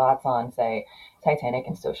 give your thoughts on, say, Titanic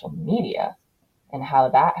and social media and how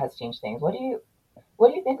that has changed things, what do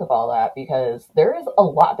you think of all that? Because there is a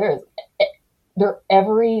lot. There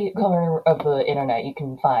every corner of the internet you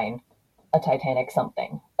can find a Titanic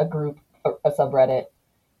something, a group, a subreddit,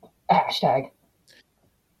 a hashtag.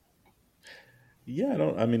 Yeah,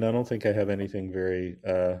 I don't think I have anything very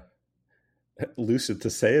lucid to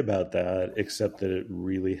say about that, except that it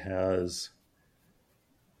really has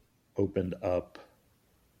opened up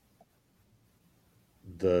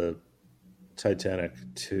the Titanic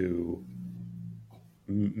to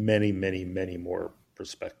many, many, many more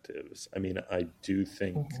perspectives. I mean, I do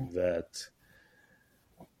think Mm-hmm. that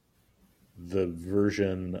the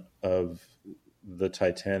version of the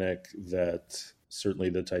Titanic that certainly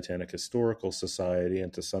the Titanic Historical Society,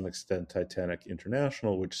 and to some extent Titanic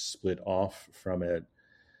International, which split off from it,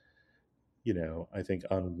 I think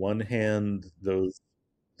on one hand,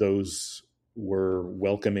 those were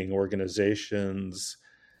welcoming organizations,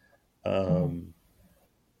 Mm-hmm. um,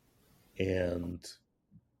 and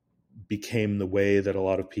became the way that a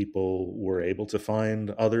lot of people were able to find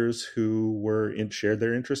others who shared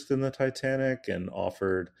their interest in the Titanic, and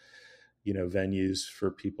offered, venues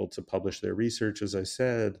for people to publish their research, as I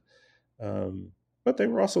said. Um, but they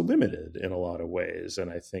were also limited in a lot of ways.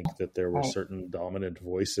 And I think that there were Right. certain dominant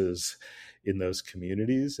voices in those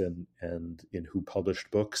communities and in who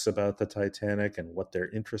published books about the Titanic and what their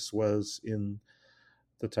interest was in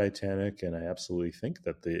the Titanic. And I absolutely think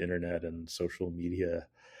that the internet and social media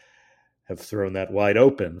have thrown that wide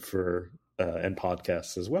open for, and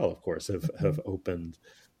podcasts as well, of course, have opened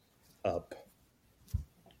up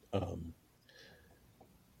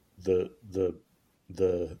the the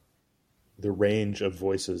the the range of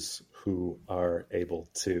voices who are able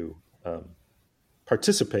to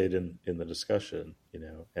participate in the discussion,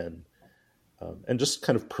 and just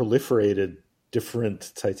kind of proliferated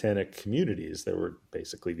different Titanic communities. There were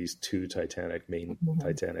basically these two main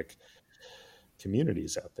Titanic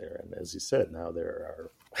communities out there, and as you said, now there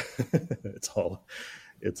are it's all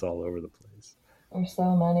over the place. There's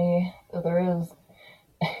so many. There is,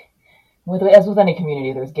 as with any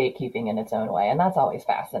community, there's gatekeeping in its own way, and that's always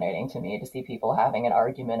fascinating to me to see people having an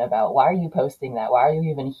argument about why are you posting that? Why are you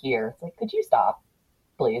even here? It's like, could you stop,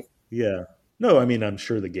 please? Yeah. No, I mean, I'm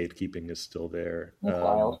sure the gatekeeping is still there. That's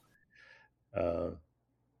wild.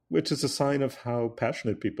 Which is a sign of how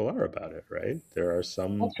passionate people are about it, right? There are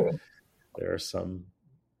some. That's true. There are some.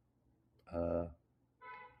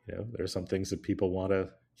 There are some things that people want to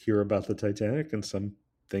hear about the Titanic, and some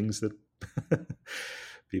things that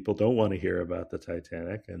people don't want to hear about the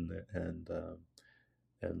Titanic,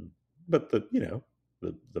 but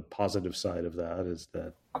the positive side of that is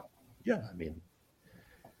that, yeah, I mean,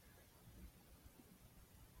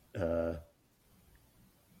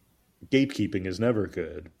 gatekeeping is never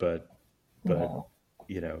good, but No.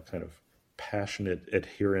 Kind of passionate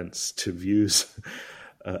adherence to views,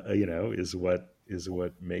 is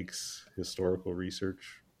what makes historical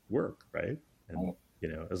research work, right? And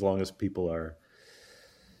Right. As long as people are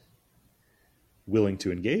willing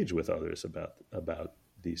to engage with others about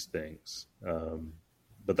these things,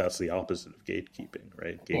 but that's the opposite of gatekeeping,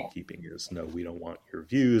 right? Gatekeeping is, no, we don't want your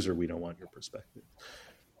views, or we don't want your perspective.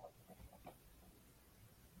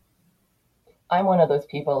 I'm one of those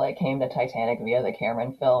people that came to Titanic via the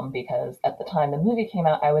Cameron film because at the time the movie came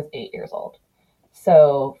out, I was 8 years old.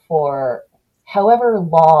 So for however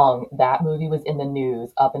long that movie was in the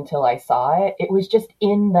news up until I saw it, it was just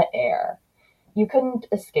in the air. You couldn't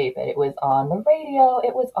escape it. It was on the radio,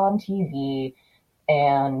 it was on TV,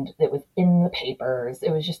 and it was in the papers.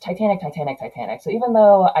 It was just Titanic, Titanic, Titanic. So even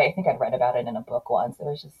though I think I'd read about it in a book once, it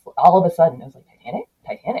was just all of a sudden, it was like, Titanic?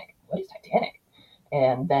 Titanic? What is Titanic?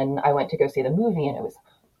 And then I went to go see the movie, and it was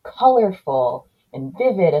colorful and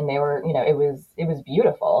vivid, and they were, it was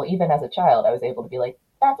beautiful. Even as a child, I was able to be like,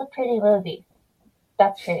 that's a pretty movie.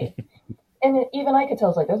 That's pretty. And even I could tell,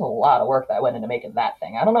 it's like, there's a lot of work that went into making that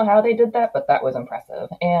thing. I don't know how they did that, but that was impressive.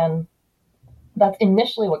 And that's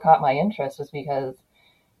initially what caught my interest, was because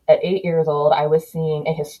at 8 years old, I was seeing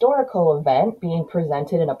a historical event being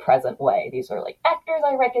presented in a present way. These were like actors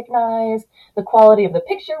I recognized. The quality of the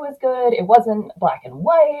picture was good. It wasn't black and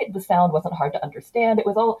white. The sound wasn't hard to understand. It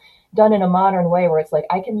was all done in a modern way where it's like,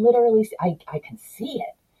 I can literally see, I can see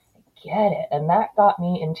it. I get it. And that got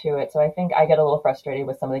me into it. So I think I get a little frustrated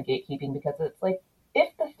with some of the gatekeeping, because it's like, if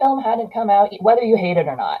the film hadn't come out, whether you hate it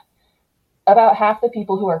or not, about half the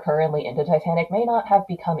people who are currently into Titanic may not have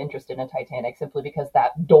become interested in Titanic simply because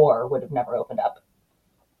that door would have never opened up.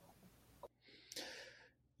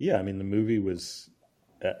 Yeah, I mean, the movie was,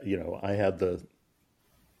 I had the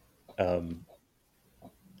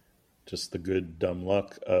just the good dumb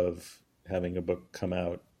luck of having a book come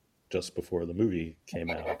out just before the movie came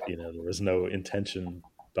out. There was no intention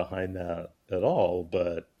behind that at all,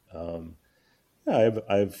 but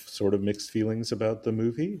I've sort of mixed feelings about the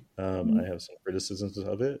movie. I have some criticisms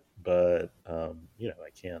of it, but I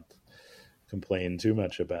can't complain too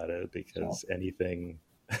much about it, because anything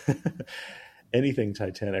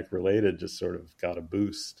Titanic related just sort of got a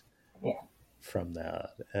boost from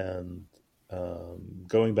that. And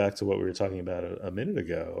going back to what we were talking about a minute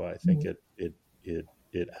ago, I think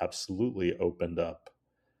it absolutely opened up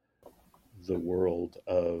the world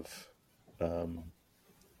of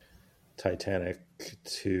Titanic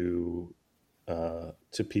to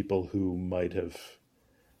people who might have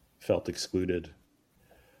felt excluded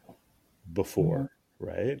before,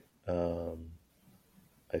 right?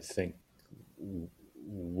 I think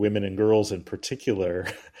women and girls in particular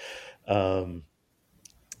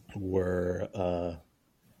were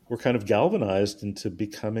kind of galvanized into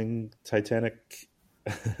becoming Titanic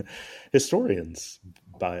historians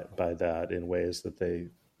by that, in ways that they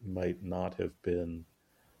might not have been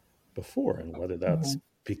before. And whether that's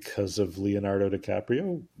because of Leonardo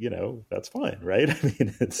DiCaprio, that's fine, right? I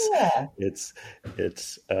mean,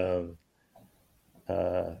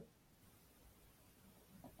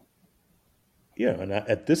 and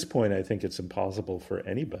at this point, I think it's impossible for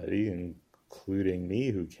anybody, including me,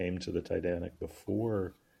 who came to the Titanic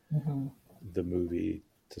before Mm-hmm. the movie,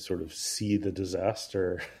 to sort of see the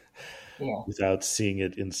disaster Yeah, without seeing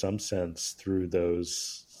it in some sense through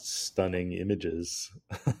those stunning images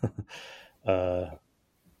uh,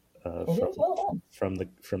 it is well done.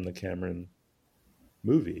 from the Cameron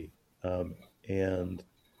movie. And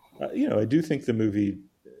I do think the movie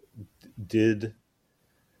did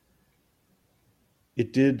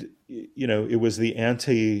it was the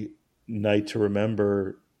anti Night to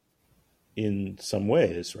Remember in some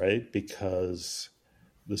ways, right? Because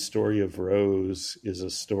the story of Rose is a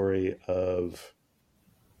story of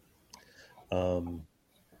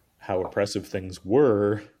how oppressive things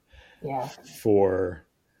were Yeah, for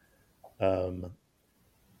um,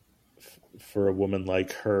 for a woman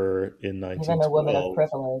like her in even a woman of 1912.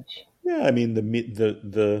 privilege. Yeah, I mean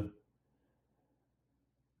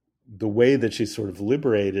the way that she's sort of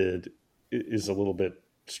liberated is a little bit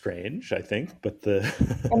strange, I think, but the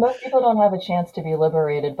And most people don't have a chance to be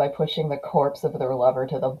liberated by pushing the corpse of their lover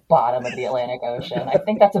to the bottom of the Atlantic Ocean. I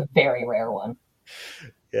think that's a very rare one.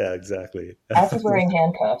 yeah, exactly. As he's wearing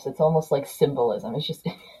handcuffs, it's almost like symbolism. It's just,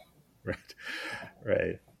 Right,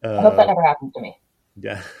 right. I hope that never happens to me.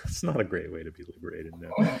 Yeah, it's not a great way to be liberated,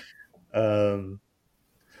 no. Um,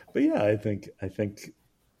 but yeah, I think uh,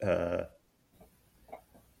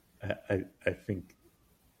 I think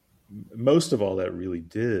most of all that really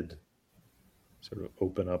did sort of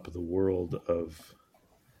open up the world of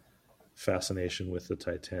fascination with the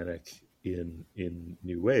Titanic in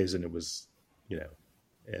new ways, and it was,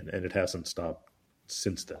 and it hasn't stopped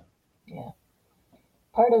since then. Yeah.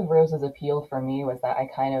 Part of Rose's appeal for me was that I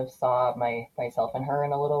kind of saw myself in her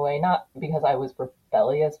in a little way, not because I was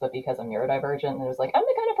rebellious, but because I'm neurodivergent, and it was like, I'm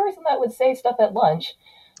the kind of person that would say stuff at lunch.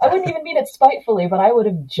 I wouldn't even mean it spitefully, but I would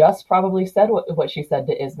have just probably said what she said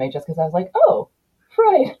to Ismay just because I was like, oh,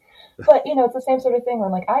 right. But it's the same sort of thing where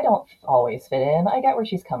I'm like, I don't always fit in. I get where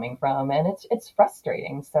she's coming from, and it's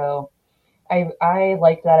frustrating. So I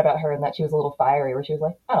liked that about her, and that she was a little fiery, where she was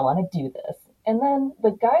like, I don't want to do this. And then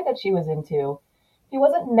the guy that she was into, he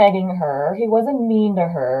wasn't negging her. He wasn't mean to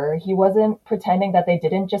her. He wasn't pretending that they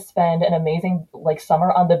didn't just spend an amazing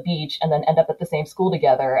summer on the beach and then end up at the same school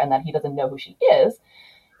together and that he doesn't know who she is.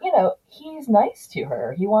 He's nice to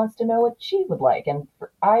her. He wants to know what she would like. And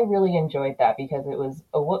I really enjoyed that because it was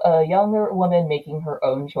a younger woman making her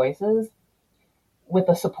own choices with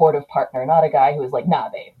a supportive partner, not a guy who was like, nah,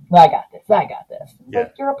 babe, I got this. Yeah.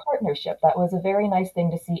 Like, you're a partnership. That was a very nice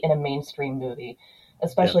thing to see in a mainstream movie,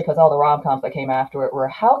 especially because all the rom-coms that came after it were,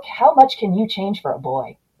 how much can you change for a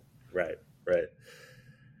boy? Right, right.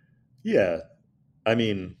 Yeah, I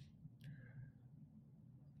mean,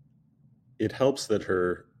 it helps that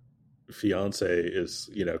her fiance is,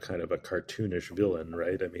 kind of a cartoonish villain,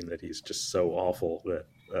 right? I mean, that he's just so awful that.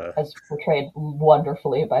 As portrayed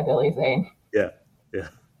wonderfully by Billy Zane. Yeah, yeah.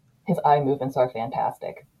 His eye movements are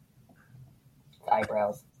fantastic. His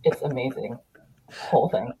eyebrows. It's amazing. Whole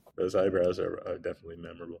thing. Those eyebrows are definitely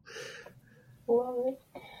memorable. Love it.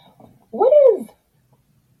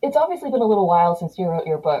 It's obviously been a little while since you wrote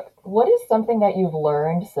your book. What is something that you've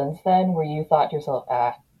learned since then where you thought to yourself,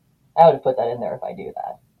 I would have put that in there if I do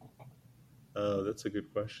that? That's a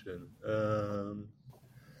good question. I'm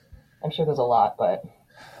sure there's a lot, but...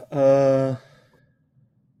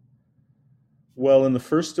 Well, in the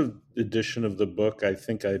first edition of the book, I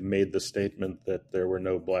think I made the statement that there were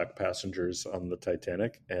no black passengers on the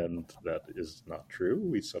Titanic, and that is not true.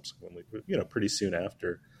 We subsequently, pretty soon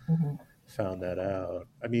after, found that out.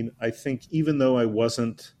 I mean, I think even though I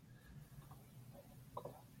wasn't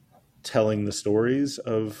telling the stories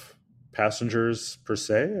of passengers per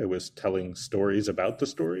se, I was telling stories about the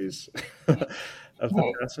stories of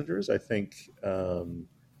the passengers. I think, I'm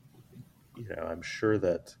sure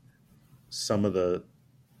that some of the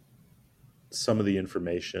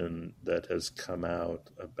information that has come out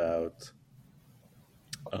about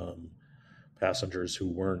passengers who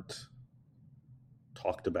weren't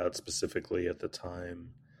talked about specifically at the time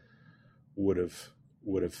would have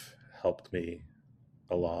helped me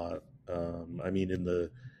a lot. I mean, in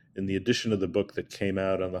the edition of the book that came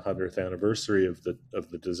out on the 100th anniversary of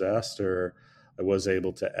the disaster, I was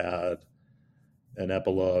able to add an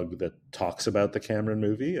epilogue that talks about the Cameron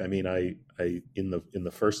movie. I mean, I in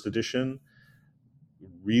the first edition,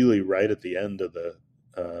 really right at the end of the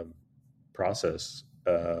process,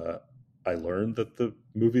 I learned that the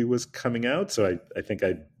movie was coming out. So I think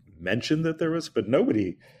I mentioned that there was, but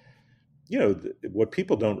nobody, what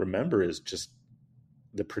people don't remember is just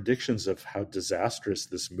the predictions of how disastrous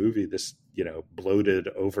this movie, this bloated,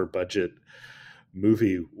 over budget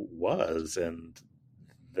movie was, and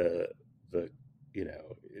the you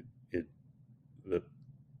know it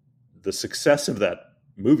the success of that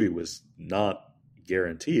movie was not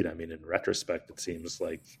guaranteed. I mean, in retrospect, it seems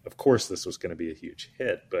like, of course, this was going to be a huge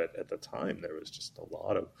hit, but at the time, there was just a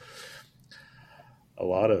lot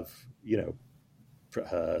of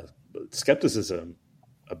skepticism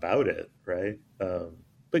about it, right?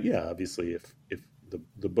 But yeah, obviously, if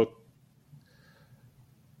the book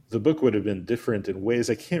would have been different in ways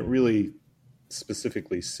I can't really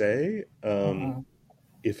specifically say,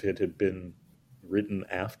 if it had been written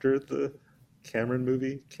after the Cameron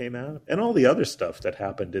movie came out, and all the other stuff that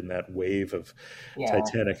happened in that wave of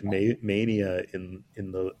Titanic mania in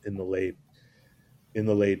the late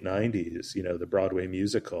 90s, the Broadway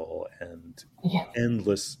musical, and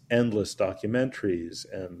endless documentaries,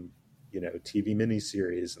 and TV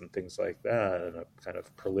miniseries and things like that, and a kind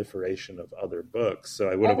of proliferation of other books. So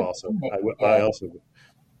I would have also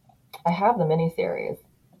I have the miniseries.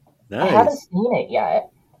 Nice. I haven't seen it yet.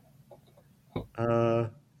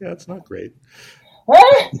 Yeah, it's not great.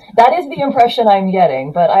 That is the impression I'm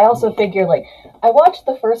getting, but I also figure, like, I watched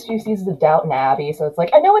the first few seasons of Downton Abbey, so it's like,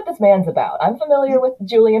 I know what this man's about. I'm familiar with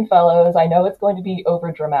Julian Fellows. I know it's going to be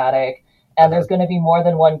over dramatic, and there's going to be more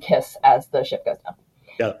than one kiss as the ship goes down,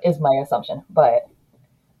 is my assumption. But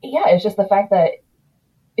yeah, it's just the fact that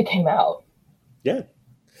it came out. Yeah.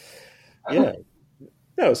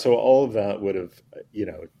 No, so all of that would have,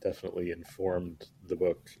 definitely informed the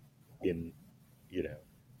book in,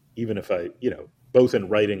 even if I, both in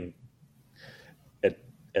writing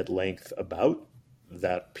at length about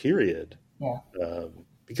that period. Yeah.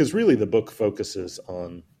 Because really the book focuses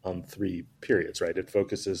on three periods, right? It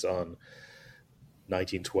focuses on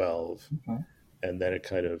 1912, and then it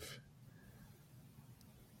kind of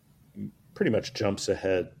pretty much jumps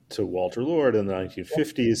ahead to Walter Lord in the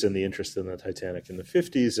 1950s and the interest in the Titanic in the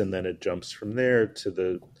 50s, and then it jumps from there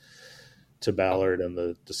to Ballard and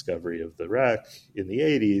the discovery of the wreck in the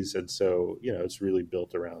 80s. And so, it's really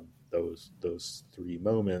built around those three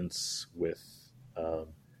moments with,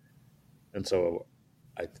 and so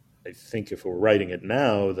I think if we're writing it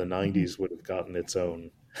now, the 90s would have gotten its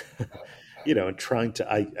own, and trying to,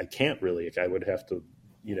 I can't really, I would have to,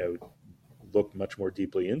 look much more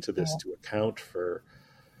deeply into this to account for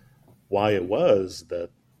why it was that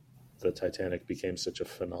the Titanic became such a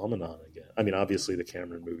phenomenon again. I mean, obviously the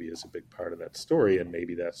Cameron movie is a big part of that story, and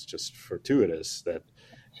maybe that's just fortuitous that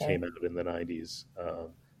came out in the 90s.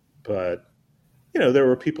 But, there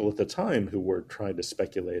were people at the time who were trying to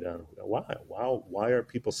speculate on why are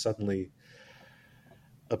people suddenly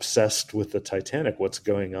obsessed with the Titanic? What's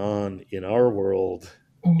going on in our world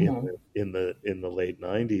in the late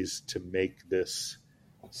 90s to make this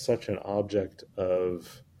such an object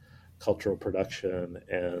of cultural production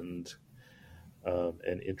and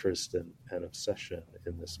interest and obsession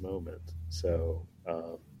in this moment. So,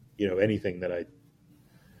 anything that I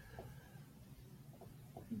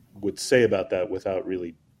would say about that without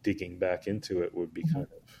really digging back into it would be kind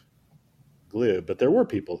of glib. But there were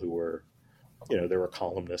people who were, there were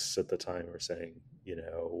columnists at the time who were saying,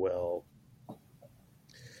 well,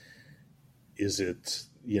 is it,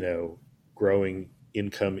 growing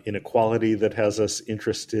income inequality that has us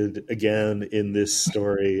interested again in this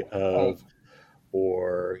story of,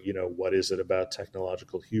 or, what is it about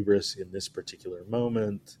technological hubris in this particular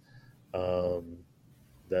moment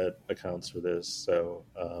that accounts for this? So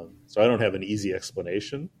I don't have an easy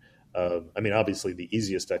explanation. I mean, obviously the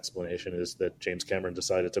easiest explanation is that James Cameron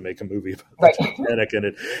decided to make a movie about the Titanic,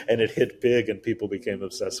 and it hit big and people became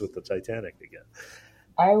obsessed with the Titanic again.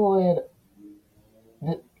 I would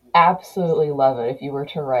absolutely love it if you were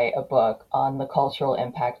to write a book on the cultural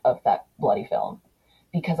impact of that bloody film,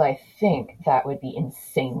 because I think that would be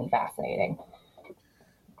insanely fascinating.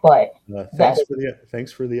 But thanks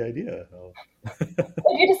for the idea. If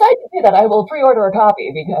you decide to do that, I will pre-order a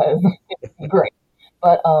copy because it's great.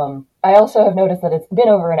 But I also have noticed that it's been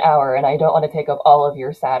over an hour, and I don't want to take up all of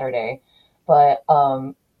your Saturday. But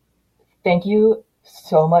thank you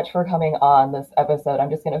so much for coming on this episode.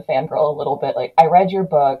 I'm just going to fangirl a little bit. Like, I read your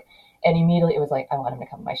book, and immediately it was like, I want him to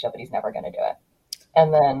come on my show, but he's never going to do it.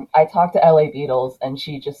 And then I talked to LA Beatles, and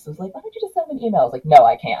she just was like, why don't you just send him an email? I was like, no,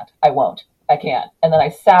 I can't. I won't. I can't. And then I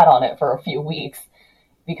sat on it for a few weeks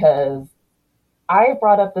because I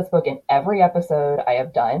brought up this book in every episode I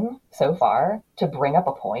have done so far to bring up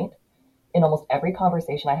a point. In almost every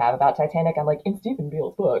conversation I have about Titanic, I'm like, in Stephen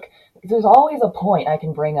Biel's book, there's always a point I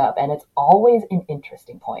can bring up, and it's always an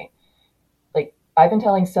interesting point. Like, I've been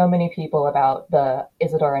telling so many people about the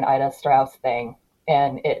Isidore and Ida Strauss thing,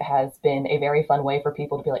 and it has been a very fun way for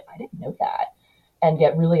people to be like, I didn't know that. and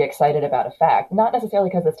get really excited about a fact, not necessarily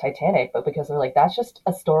because it's Titanic, but because they're like, that's just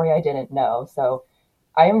a story I didn't know. So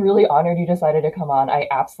I am really honored you decided to come on. I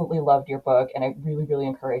absolutely loved your book, and I really, really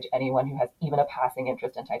encourage anyone who has even a passing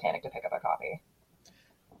interest in Titanic to pick up a copy.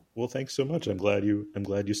 Well, thanks so much. I'm glad you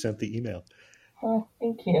sent the email. Oh,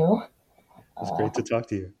 thank you. It's great to talk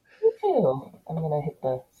to you. You too. I'm going to hit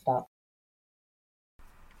the stop.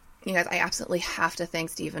 You guys, I absolutely have to thank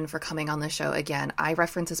Stephen for coming on the show again. I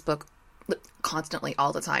reference this book constantly,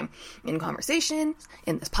 all the time, in conversation,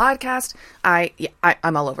 in this podcast.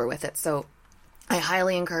 I'm all over with it. So I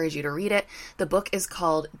highly encourage you to read it. The book is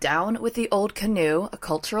called Down with the Old Canoe, A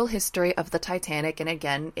Cultural History of the Titanic. And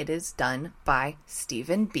again, it is done by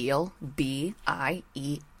Stephen Biel, Biel.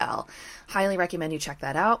 Highly recommend you check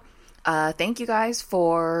that out. Thank you guys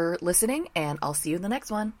for listening, and I'll see you in the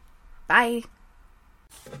next one. Bye.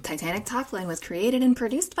 Titanic Talkline was created and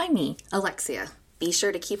produced by me, Alexia. Be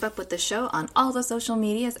sure to keep up with the show on all the social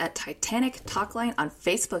medias at Titanic Talkline on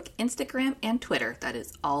Facebook, Instagram, and Twitter. That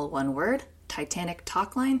is all one word, Titanic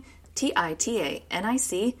Talkline, TITANIC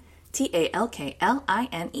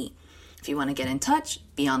TALKLINE. If you want to get in touch,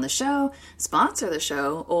 be on the show, sponsor the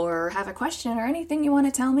show, or have a question or anything you want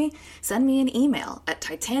to tell me, send me an email at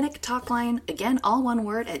TitanicTalkline, again, all one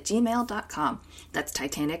word, at gmail.com. That's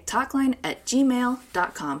TitanicTalkline at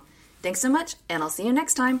gmail.com. Thanks so much, and I'll see you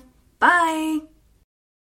next time. Bye!